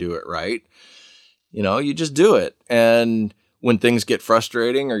hope I do it right. You just do it. And when things get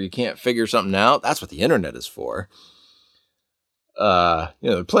frustrating or you can't figure something out, that's what the internet is for. There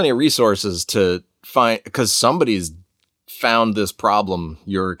are plenty of resources to find because somebody's found this problem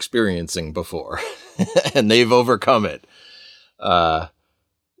you're experiencing before and they've overcome it. I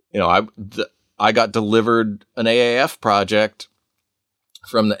got delivered an AAF project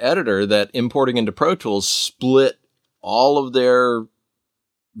from the editor that importing into Pro Tools split all of their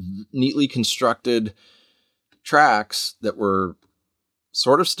neatly constructed tracks that were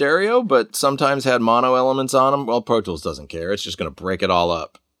sort of stereo, but sometimes had mono elements on them. Well, Pro Tools doesn't care. It's just going to break it all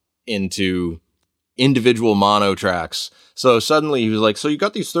up into individual mono tracks. So suddenly he was like, so you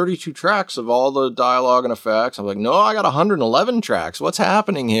got these 32 tracks of all the dialogue and effects. I'm like, no, I got 111 tracks. What's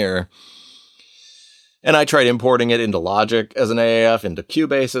happening here? And I tried importing it into Logic as an AAF, into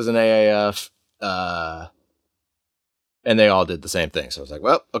Cubase as an AAF. And they all did the same thing. So I was like,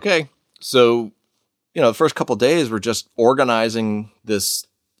 well, okay. So, the first couple of days were just organizing this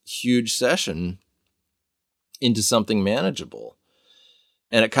huge session into something manageable.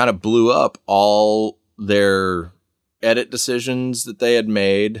 And it kind of blew up all their edit decisions that they had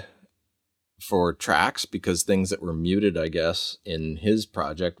made for tracks because things that were muted, I guess, in his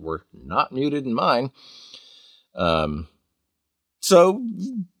project were not muted in mine. So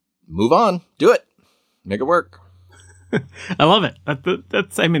move on, do it, make it work. I love it.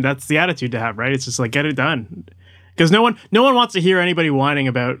 That's the attitude to have, right? It's just like, get it done. Because no one wants to hear anybody whining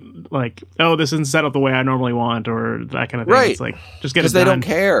about like, oh, this isn't set up the way I normally want or that kind of thing. Right. It's like, just get it done. Because they don't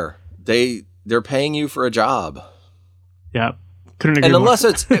care. They're paying you for a job. Yeah. Couldn't agree and more. Unless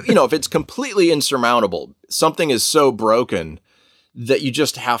it's, if it's completely insurmountable, something is so broken that you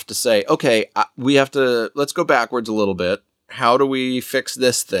just have to say, okay, let's go backwards a little bit. How do we fix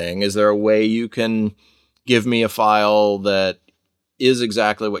this thing? Is there a way you can give me a file that is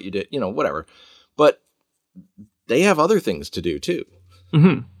exactly what you did? Whatever. But they have other things to do too.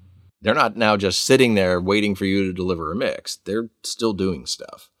 Mm-hmm. They're not now just sitting there waiting for you to deliver a mix. They're still doing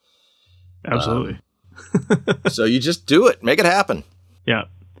stuff. Absolutely. So you just do it, make it happen. Yeah.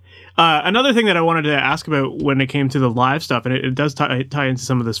 Another thing that I wanted to ask about when it came to the live stuff, and it does tie into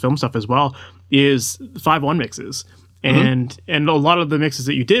some of this film stuff as well, is 5.1 mixes. And a lot of the mixes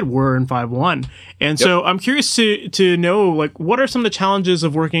that you did were in 5.1. And so I'm curious to know, like, what are some of the challenges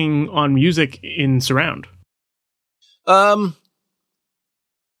of working on music in surround?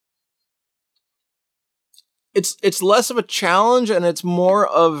 It's less of a challenge and it's more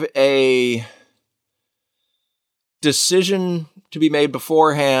of a decision to be made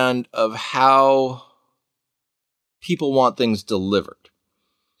beforehand of how people want things delivered.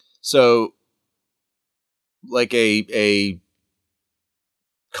 So like a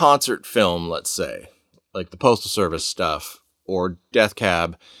concert film, let's say, like the Postal Service stuff or Death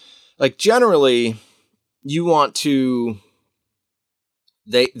Cab, like generally you want to,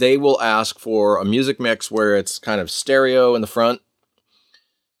 they will ask for a music mix where it's kind of stereo in the front,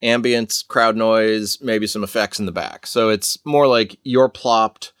 ambience, crowd noise, maybe some effects in the back. So it's more like you're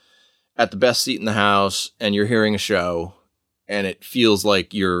plopped at the best seat in the house and you're hearing a show and it feels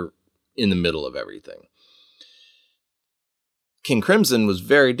like you're in the middle of everything. King Crimson was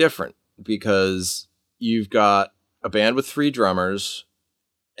very different because you've got a band with 3 drummers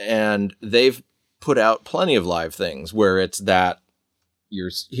and they've put out plenty of live things where it's that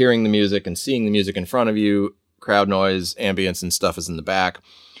you're hearing the music and seeing the music in front of you, crowd noise, ambience, and stuff is in the back.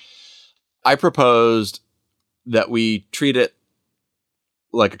 I proposed that we treat it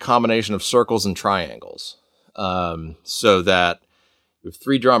like a combination of circles and triangles, so that we have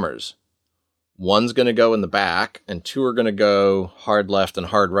 3 drummers. One's going to go in the back, and 2 are going to go hard left and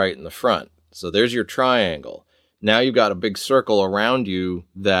hard right in the front. So there's your triangle. Now you've got a big circle around you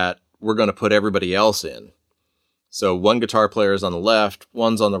that we're going to put everybody else in. So 1 guitar player is on the left,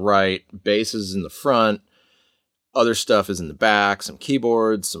 1's on the right, bass is in the front, other stuff is in the back, some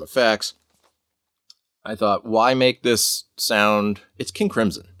keyboards, some effects. I thought, why make this sound? It's King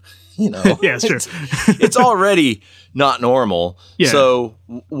Crimson, Yeah, it's true. It's already not normal. Yeah. So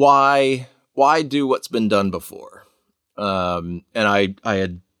why do what's been done before? And I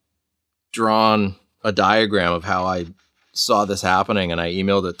had drawn a diagram of how I saw this happening, and I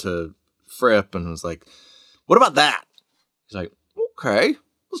emailed it to Fripp and was like, what about that? He's like, okay,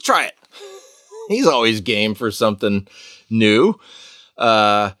 let's try it. He's always game for something new.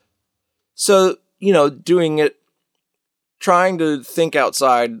 So, doing it, trying to think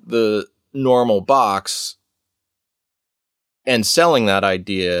outside the normal box and selling that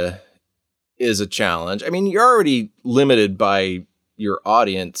idea is a challenge. I mean, you're already limited by your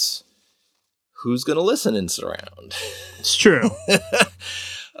audience. Who's going to listen in surround? It's true.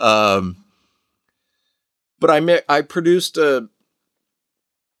 But I produced a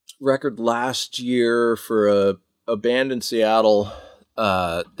record last year for a band in Seattle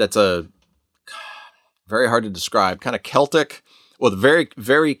that's a very hard to describe, kind of Celtic, well, very,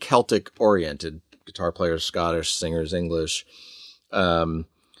 very Celtic oriented. Guitar players, Scottish, singers, English. And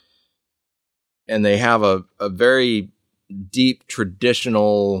they have a very deep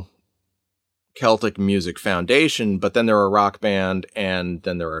traditional Celtic music foundation, but then they're a rock band, and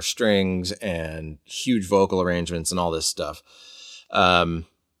then there are strings and huge vocal arrangements and all this stuff.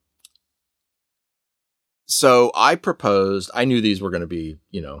 So I proposed, I knew these were going to be,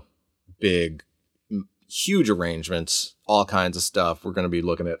 big, huge arrangements, all kinds of stuff. We're going to be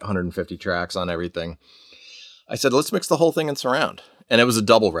looking at 150 tracks on everything. I said, let's mix the whole thing in surround. And it was a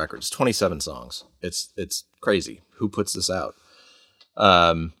double record. It's 27 songs. It's crazy. Who puts this out?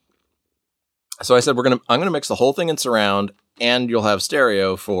 So I said, I'm going to mix the whole thing in surround, and you'll have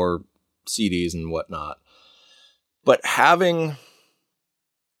stereo for CDs and whatnot. But having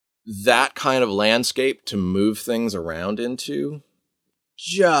that kind of landscape to move things around into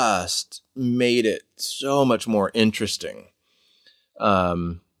just made it so much more interesting.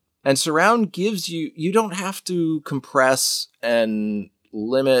 And surround gives you don't have to compress and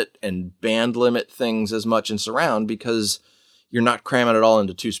limit and band limit things as much in surround because you're not cramming it all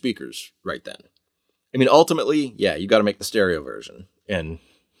into 2 speakers right then. I mean, ultimately, yeah, you got to make the stereo version, and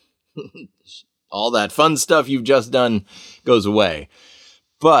all that fun stuff you've just done goes away.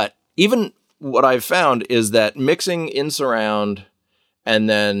 But even what I've found is that mixing in surround and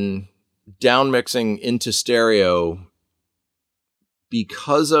then down mixing into stereo,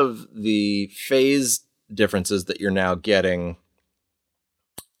 because of the phase differences that you're now getting,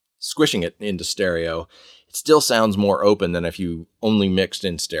 squishing it into stereo, it still sounds more open than if you only mixed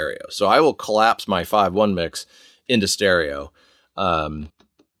in stereo. So I will collapse my 5-1 mix into stereo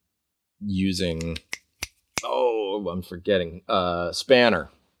using, I'm forgetting, Spanner,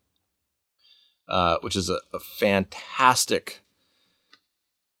 which is a fantastic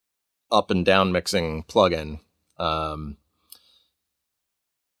up and down mixing plugin.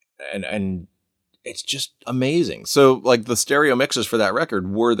 And it's just amazing. So like the stereo mixes for that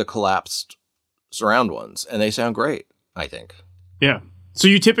record were the collapsed surround ones, and they sound great, I think. Yeah. So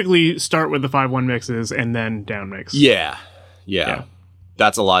you typically start with the 5-1 mixes and then down mix. Yeah.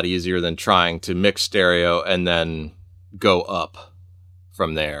 That's a lot easier than trying to mix stereo and then go up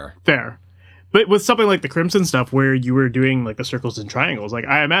from there. Fair. But with something like the Crimson stuff where you were doing like the circles and triangles, like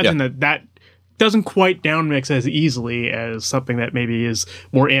I imagine that doesn't quite down mix as easily as something that maybe is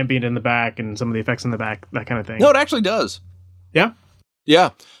more ambient in the back and some of the effects in the back, that kind of thing. No, it actually does. Yeah? Yeah.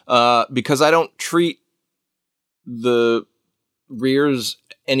 Because I don't treat the rears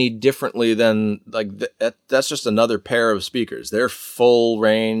any differently than like that's just another pair of speakers. They're full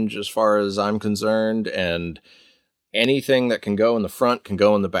range as far as I'm concerned, and anything that can go in the front can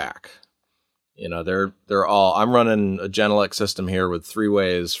go in the back. You know, they're all. I'm running a Genelec system here with 3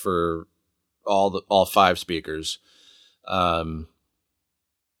 ways for all 5 speakers, and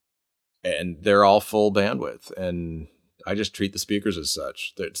they're all full bandwidth. And I just treat the speakers as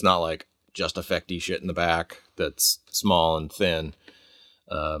such. It's not like just effecty shit in the back that's small and thin.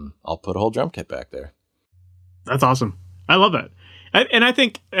 I'll put a whole drum kit back there. That's awesome. I love that. And I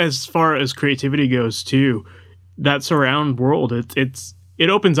think as far as creativity goes too, that surround world, it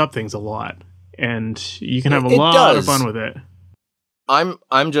opens up things a lot, and you can have a lot of fun with it.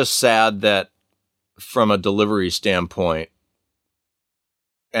 I'm just sad that from a delivery standpoint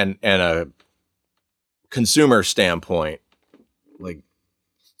and a consumer standpoint, like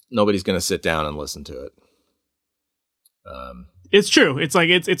nobody's going to sit down and listen to it. It's true. It's like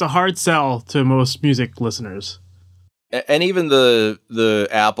it's a hard sell to most music listeners. And even the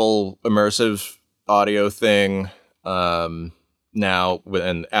Apple immersive audio thing now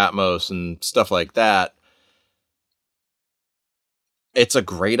and Atmos and stuff like that, it's a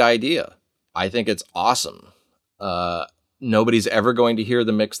great idea. I think it's awesome. Nobody's ever going to hear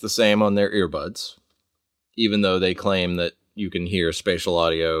the mix the same on their earbuds, even though they claim that you can hear spatial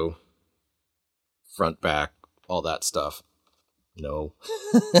audio, front, back, all that stuff. No.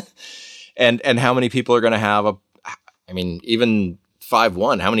 and how many people are going to have even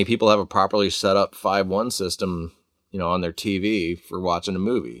 5.1, how many people have a properly set up 5.1 system, you know, on their TV for watching a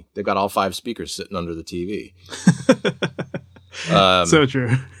movie? They've got all 5 speakers sitting under the TV. So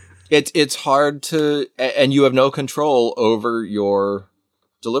true. It's hard to, and you have no control over your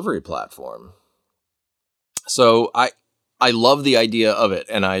delivery platform. So I love the idea of it,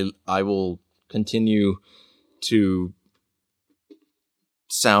 and I will continue to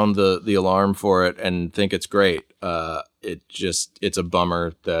sound the alarm for it and think it's great. It's a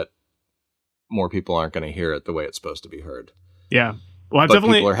bummer that more people aren't going to hear it the way it's supposed to be heard. Yeah. Well,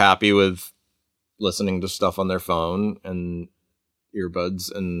 people are happy with listening to stuff on their phone and earbuds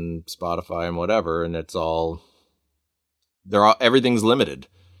and Spotify and whatever, and everything's limited.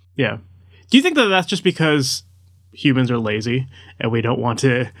 Yeah. Do you think that that's just because humans are lazy and we don't want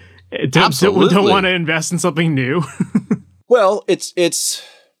to invest in something new? Well, it's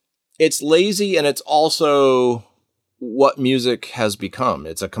lazy, and it's also what music has become.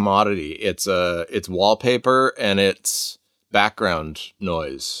 It's a commodity. It's wallpaper and it's background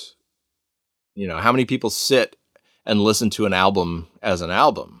noise. You know, how many people sit and listen to an album as an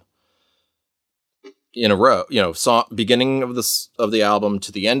album in a row? You know, beginning of the album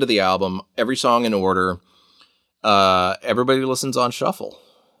to the end of the album, every song in order. Everybody listens on shuffle.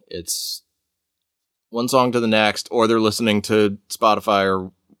 It's one song to the next, or they're listening to Spotify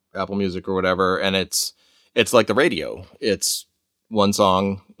or Apple Music or whatever, and it's like the radio. It's one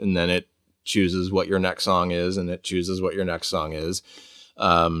song, and then it chooses what your next song is, and it chooses what your next song is.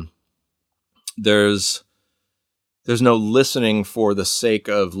 There's no listening for the sake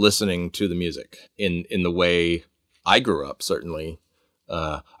of listening to the music in the way I grew up, certainly.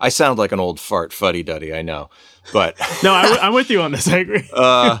 I sound like an old fart fuddy-duddy, I know, but no, I'm with you on this. I agree.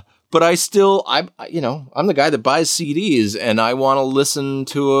 But I'm the guy that buys CDs, and I want to listen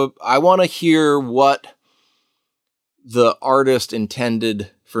to I want to hear what the artist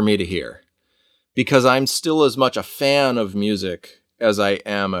intended for me to hear, because I'm still as much a fan of music as I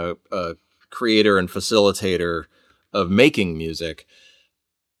am a creator and facilitator of making music.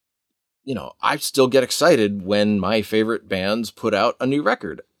 You know, I still get excited when my favorite bands put out a new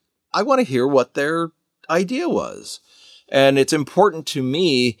record. I want to hear what their idea was. And it's important to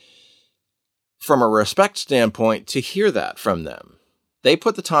me, from a respect standpoint, to hear that from them. They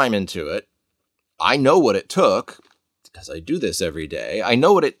put the time into it. I know what it took, because I do this every day. I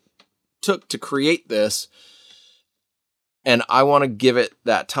know what it took to create this, and I want to give it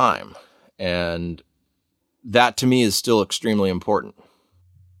that time. And that, to me, is still extremely important.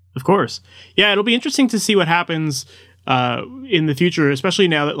 Of course. Yeah, it'll be interesting to see what happens in the future, especially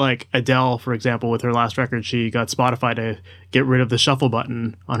now that, like, Adele, for example, with her last record, she got Spotify to get rid of the shuffle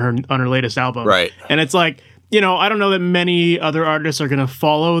button on her latest album. Right. And it's like, you know, I don't know that many other artists are going to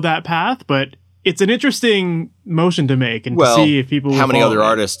follow that path, but it's an interesting motion to make, and to see if people will how many other it.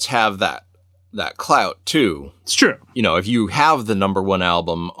 Artists have that clout too. It's true. You know, if you have the number one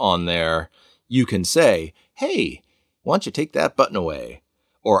album on there, you can say, hey, why don't you take that button away?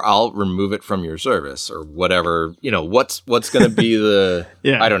 Or I'll remove it from your service, or whatever. You know, what's going to be the?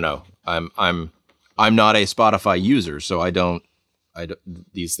 Yeah. I don't know. I'm not a Spotify user, so I don't.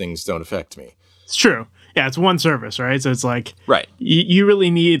 These things don't affect me. It's true. it's one service, right? So it's like, Right. You really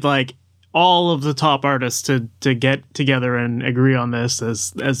need like all of the top artists to get together and agree on this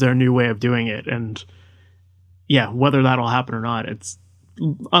as their new way of doing it. And yeah, whether that'll happen or not, it's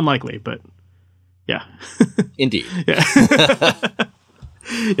unlikely, but yeah. Indeed. Yeah.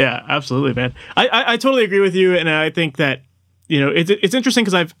 Yeah, absolutely, man. I totally agree with you. And I think that, it's interesting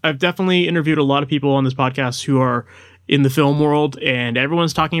because I've definitely interviewed a lot of people on this podcast who are in the film world, and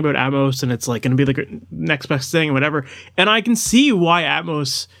everyone's talking about Atmos, and it's like going to be the next best thing and whatever. And I can see why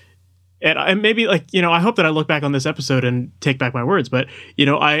Atmos, and maybe like, I hope that I look back on this episode and take back my words, but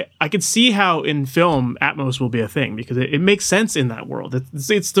I could see how in film Atmos will be a thing because it makes sense in that world.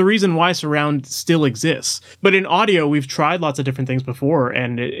 It's the reason why surround still exists. But in audio, we've tried lots of different things before,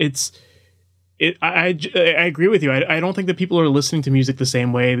 and I agree with you. I don't think that people are listening to music the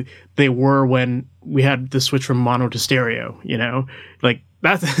same way they were when we had the switch from mono to stereo, like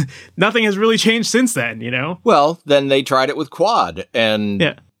that's nothing has really changed since then, Well, then they tried it with quad, and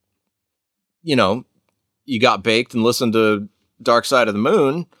yeah. You got baked and listened to Dark Side of the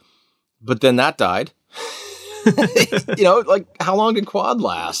Moon, but then that died. Like how long did quad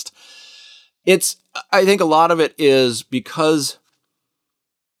last? I think a lot of it is because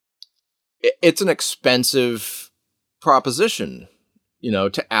it's an expensive proposition,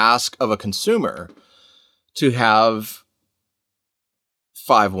 to ask of a consumer to have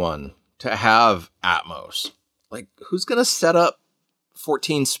 5.1, to have Atmos. Like, who's going to set up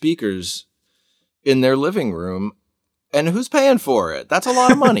 14 speakers in their living room, and who's paying for it? That's a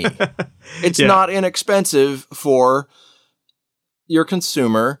lot of money. It's not inexpensive for your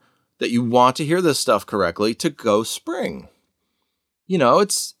consumer that you want to hear this stuff correctly to go spring.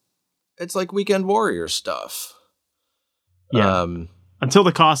 It's like Weekend Warrior stuff. Yeah. Until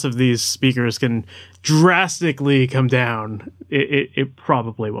the cost of these speakers can drastically come down, it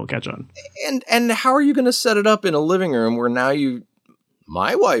probably won't catch on. And how are you going to set it up in a living room where now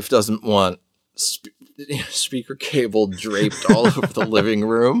my wife doesn't want speaker cable draped all over the living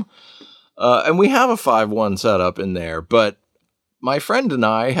room. And we have a 5.1 setup in there, but my friend and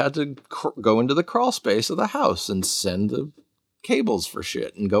I had to go into the crawl space of the house and send the cables for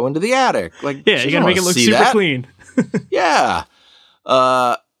shit and go into the attic. Like, yeah, you gotta make it look super clean. Yeah.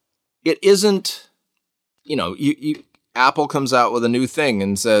 It isn't, Apple comes out with a new thing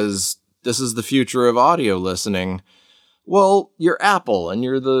and says, this is the future of audio listening. Well, you're Apple and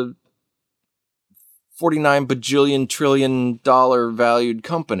you're the 49 bajillion trillion dollar valued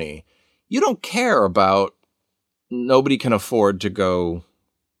company. You don't care about nobody can afford to go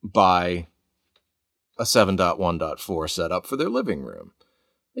buy a 7.1.4 setup for their living room.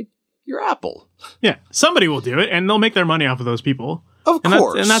 Like, you're Apple. Yeah, somebody will do it, and they'll make their money off of those people. Of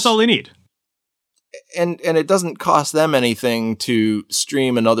course. And that's all they need. And it doesn't cost them anything to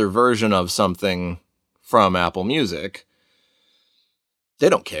stream another version of something from Apple Music. They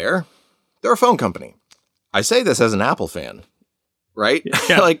don't care. They're a phone company. I say this as an Apple fan, right?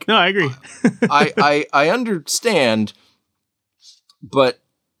 Yeah. Like, no, I agree. I understand, but,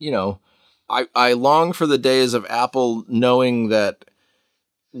 I long for the days of Apple knowing that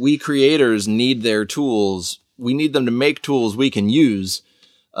we creators need their tools. We need them to make tools we can use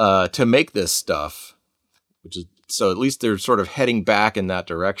to make this stuff, so at least they're sort of heading back in that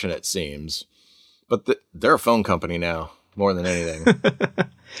direction, it seems. But they're a phone company now, more than anything.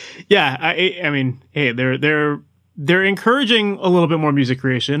 Yeah, I mean, hey, they're encouraging a little bit more music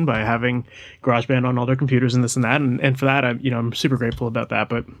creation by having GarageBand on all their computers and this and that, and for that, I'm super grateful about that.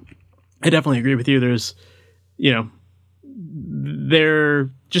 But I definitely agree with you. There's, they're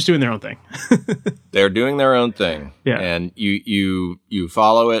just doing their own thing. They're doing their own thing. Yeah. And you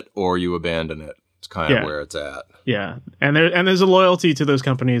follow it or you abandon it. It's kind of where it's at. Yeah. And there's a loyalty to those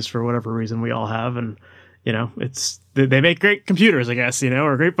companies for whatever reason we all have. And, they make great computers, I guess,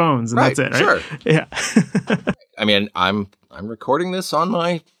 or great phones, and right, that's it, right? Sure. Yeah. I mean, I'm recording this on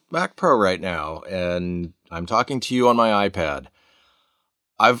my Mac Pro right now, and I'm talking to you on my iPad.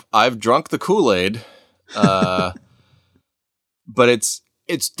 I've drunk the Kool-Aid, but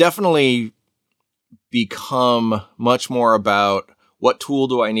it's definitely become much more about what tool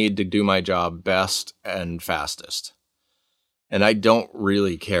do I need to do my job best and fastest. And I don't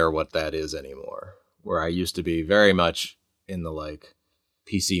really care what that is anymore, where I used to be very much in the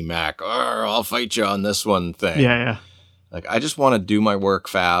PC Mac, I'll fight you on this one thing. Yeah. Like, I just want to do my work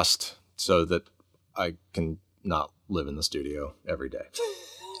fast so that I can not live in the studio every day.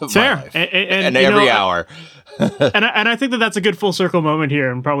 Fair. And every hour. and I think that's a good full circle moment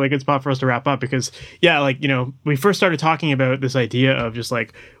here, and probably a good spot for us to wrap up, because we first started talking about this idea of just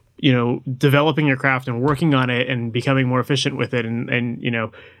developing your craft and working on it and becoming more efficient with it, and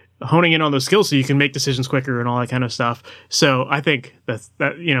honing in on those skills so you can make decisions quicker and all that kind of stuff. So I think that's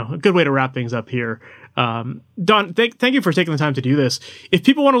a good way to wrap things up here. Don, thank you for taking the time to do this. If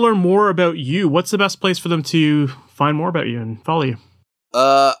people want to learn more about you, what's the best place for them to find more about you and follow you?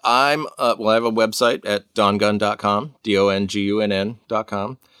 I have a website at dongunn.com,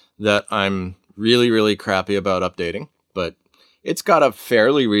 dongunn.com, that I'm really, really crappy about updating, but it's got a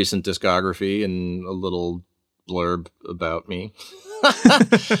fairly recent discography and a little blurb about me.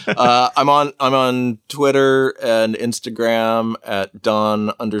 I'm on Twitter and Instagram at Don_K_Gunn.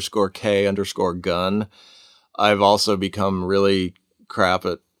 I've also become really crap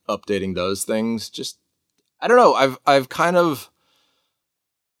at updating those things. Just, I don't know.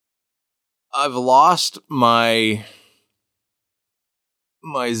 I've lost my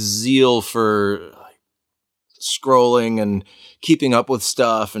zeal for scrolling and keeping up with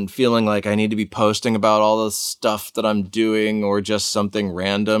stuff and feeling like I need to be posting about all the stuff that I'm doing or just something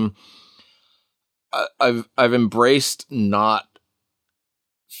random. I've embraced not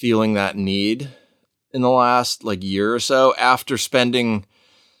feeling that need in the last year or so, after spending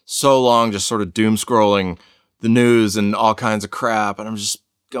so long just sort of doom scrolling the news and all kinds of crap. And I'm just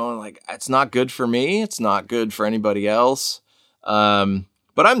going it's not good for me. It's not good for anybody else. But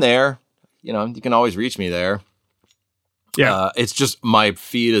I'm there. You can always reach me there. Yeah. It's just my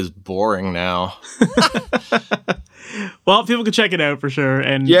feed is boring now. Well, people can check it out for sure.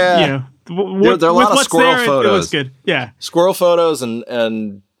 And there are a lot of squirrel photos. It looks good. Yeah. Squirrel photos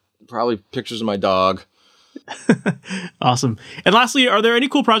and probably pictures of my dog. Awesome. And lastly, are there any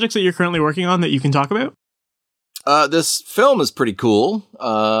cool projects that you're currently working on that you can talk about? This film is pretty cool.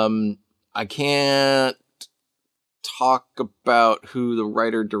 I can't talk about who the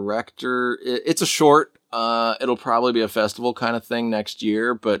writer-director is. It's a short. It'll probably be a festival kind of thing next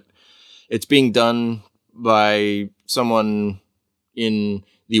year, but it's being done by someone in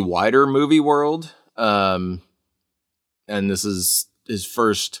the wider movie world. And this is his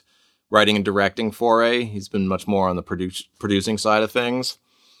first writing and directing foray. He's been much more on the producing side of things.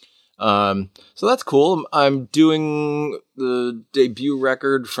 So that's cool. I'm doing the debut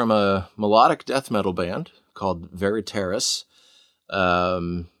record from a melodic death metal band called Veritaris,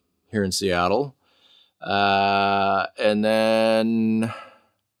 here in Seattle. And then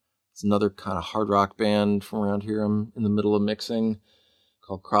it's another kind of hard rock band from around here I'm in the middle of mixing,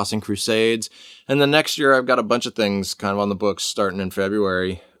 called Crossing Crusades. And then next year I've got a bunch of things kind of on the books starting in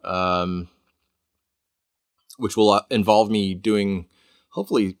February, which will involve me doing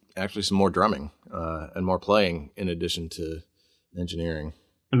hopefully actually some more drumming and more playing in addition to engineering.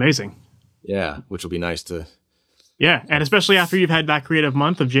 Amazing. Yeah, which will be nice to. Yeah, and especially after you've had that creative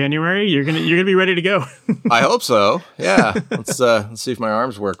month of January, you're gonna be ready to go. I hope so. Yeah, let's see if my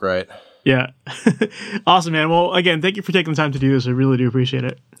arms work right. Yeah, awesome, man. Well, again, thank you for taking the time to do this. I really do appreciate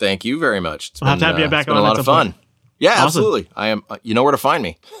it. Thank you very much. We'll have to have you back on. A lot of fun. Point. Yeah, awesome. Absolutely. I am. You know where to find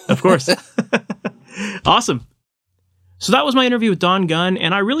me. Of course. Awesome. So that was my interview with Don Gunn,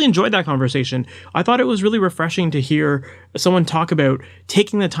 and I really enjoyed that conversation. I thought it was really refreshing to hear someone talk about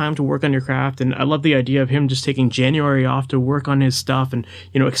taking the time to work on your craft, and I love the idea of him just taking January off to work on his stuff and,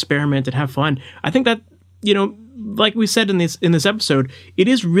 experiment and have fun. I think that, like we said in this episode, it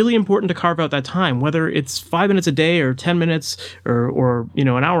is really important to carve out that time, whether it's 5 minutes a day or 10 minutes or an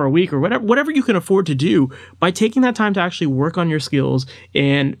hour a week or whatever you can afford to do. By taking that time to actually work on your skills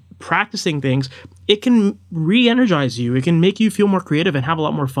and practicing things, it can re-energize you. It can make you feel more creative and have a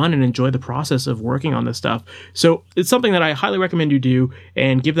lot more fun and enjoy the process of working on this stuff. So it's something that I highly recommend you do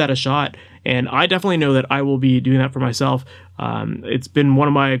and give that a shot. And I definitely know that I will be doing that for myself. It's been one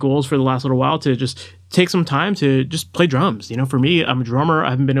of my goals for the last little while to just take some time to just play drums. For me, I'm a drummer.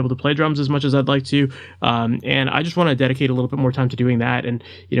 I haven't been able to play drums as much as I'd like to. And I just want to dedicate a little bit more time to doing that. And,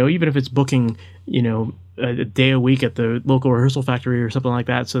 even if it's booking, a day a week at the local rehearsal factory or something like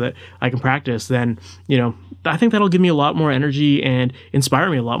that so that I can practice, then, I think that'll give me a lot more energy and inspire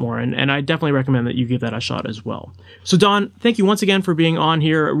me a lot more. And I definitely recommend that you give that a shot as well. So Don, thank you once again for being on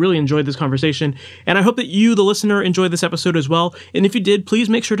here. I really enjoyed this conversation. And I hope that you, the listener, enjoyed this episode as well. And if you did, please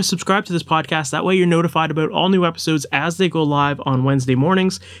make sure to subscribe to this podcast. That way you're notified about all new episodes as they go live on Wednesday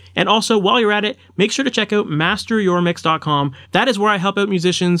mornings. And also, while you're at it, make sure to check out masteryourmix.com. That is where I help out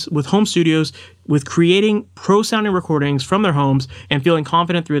musicians with home studios with creating pro-sounding recordings from their homes and feeling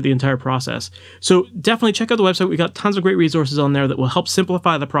confident throughout the entire process. So definitely check out the website. We got tons of great resources on there that will help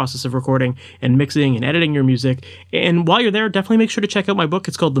simplify the process of recording and mixing and editing your music. And while you're there, definitely make sure to check out my book.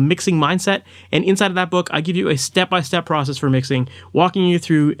 It's called The Mixing Mindset. And inside of that book, I give you a step-by-step process for mixing, walking you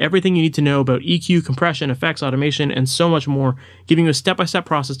through everything you need to know about EQ, compression, effects, automation, and so much more, giving you a step-by-step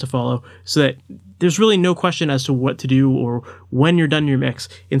process to follow so that there's really no question as to what to do or when you're done your mix.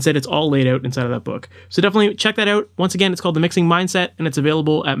 Instead, it's all laid out inside of that book. So definitely check that out. Once again, it's called The Mixing Mindset, and it's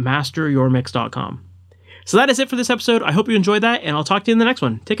available at masteryourmix.com. So that is it for this episode. I hope you enjoyed that, and I'll talk to you in the next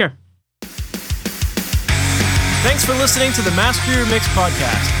one. Take care. Thanks for listening to the Master Your Mix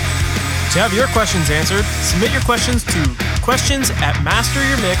podcast. To have your questions answered, submit your questions to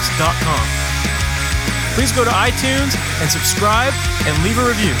questions@masteryourmix.com. Please go to iTunes and subscribe and leave a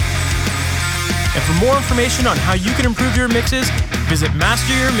review. And for more information on how you can improve your mixes, visit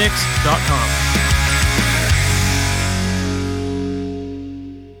masteryourmix.com.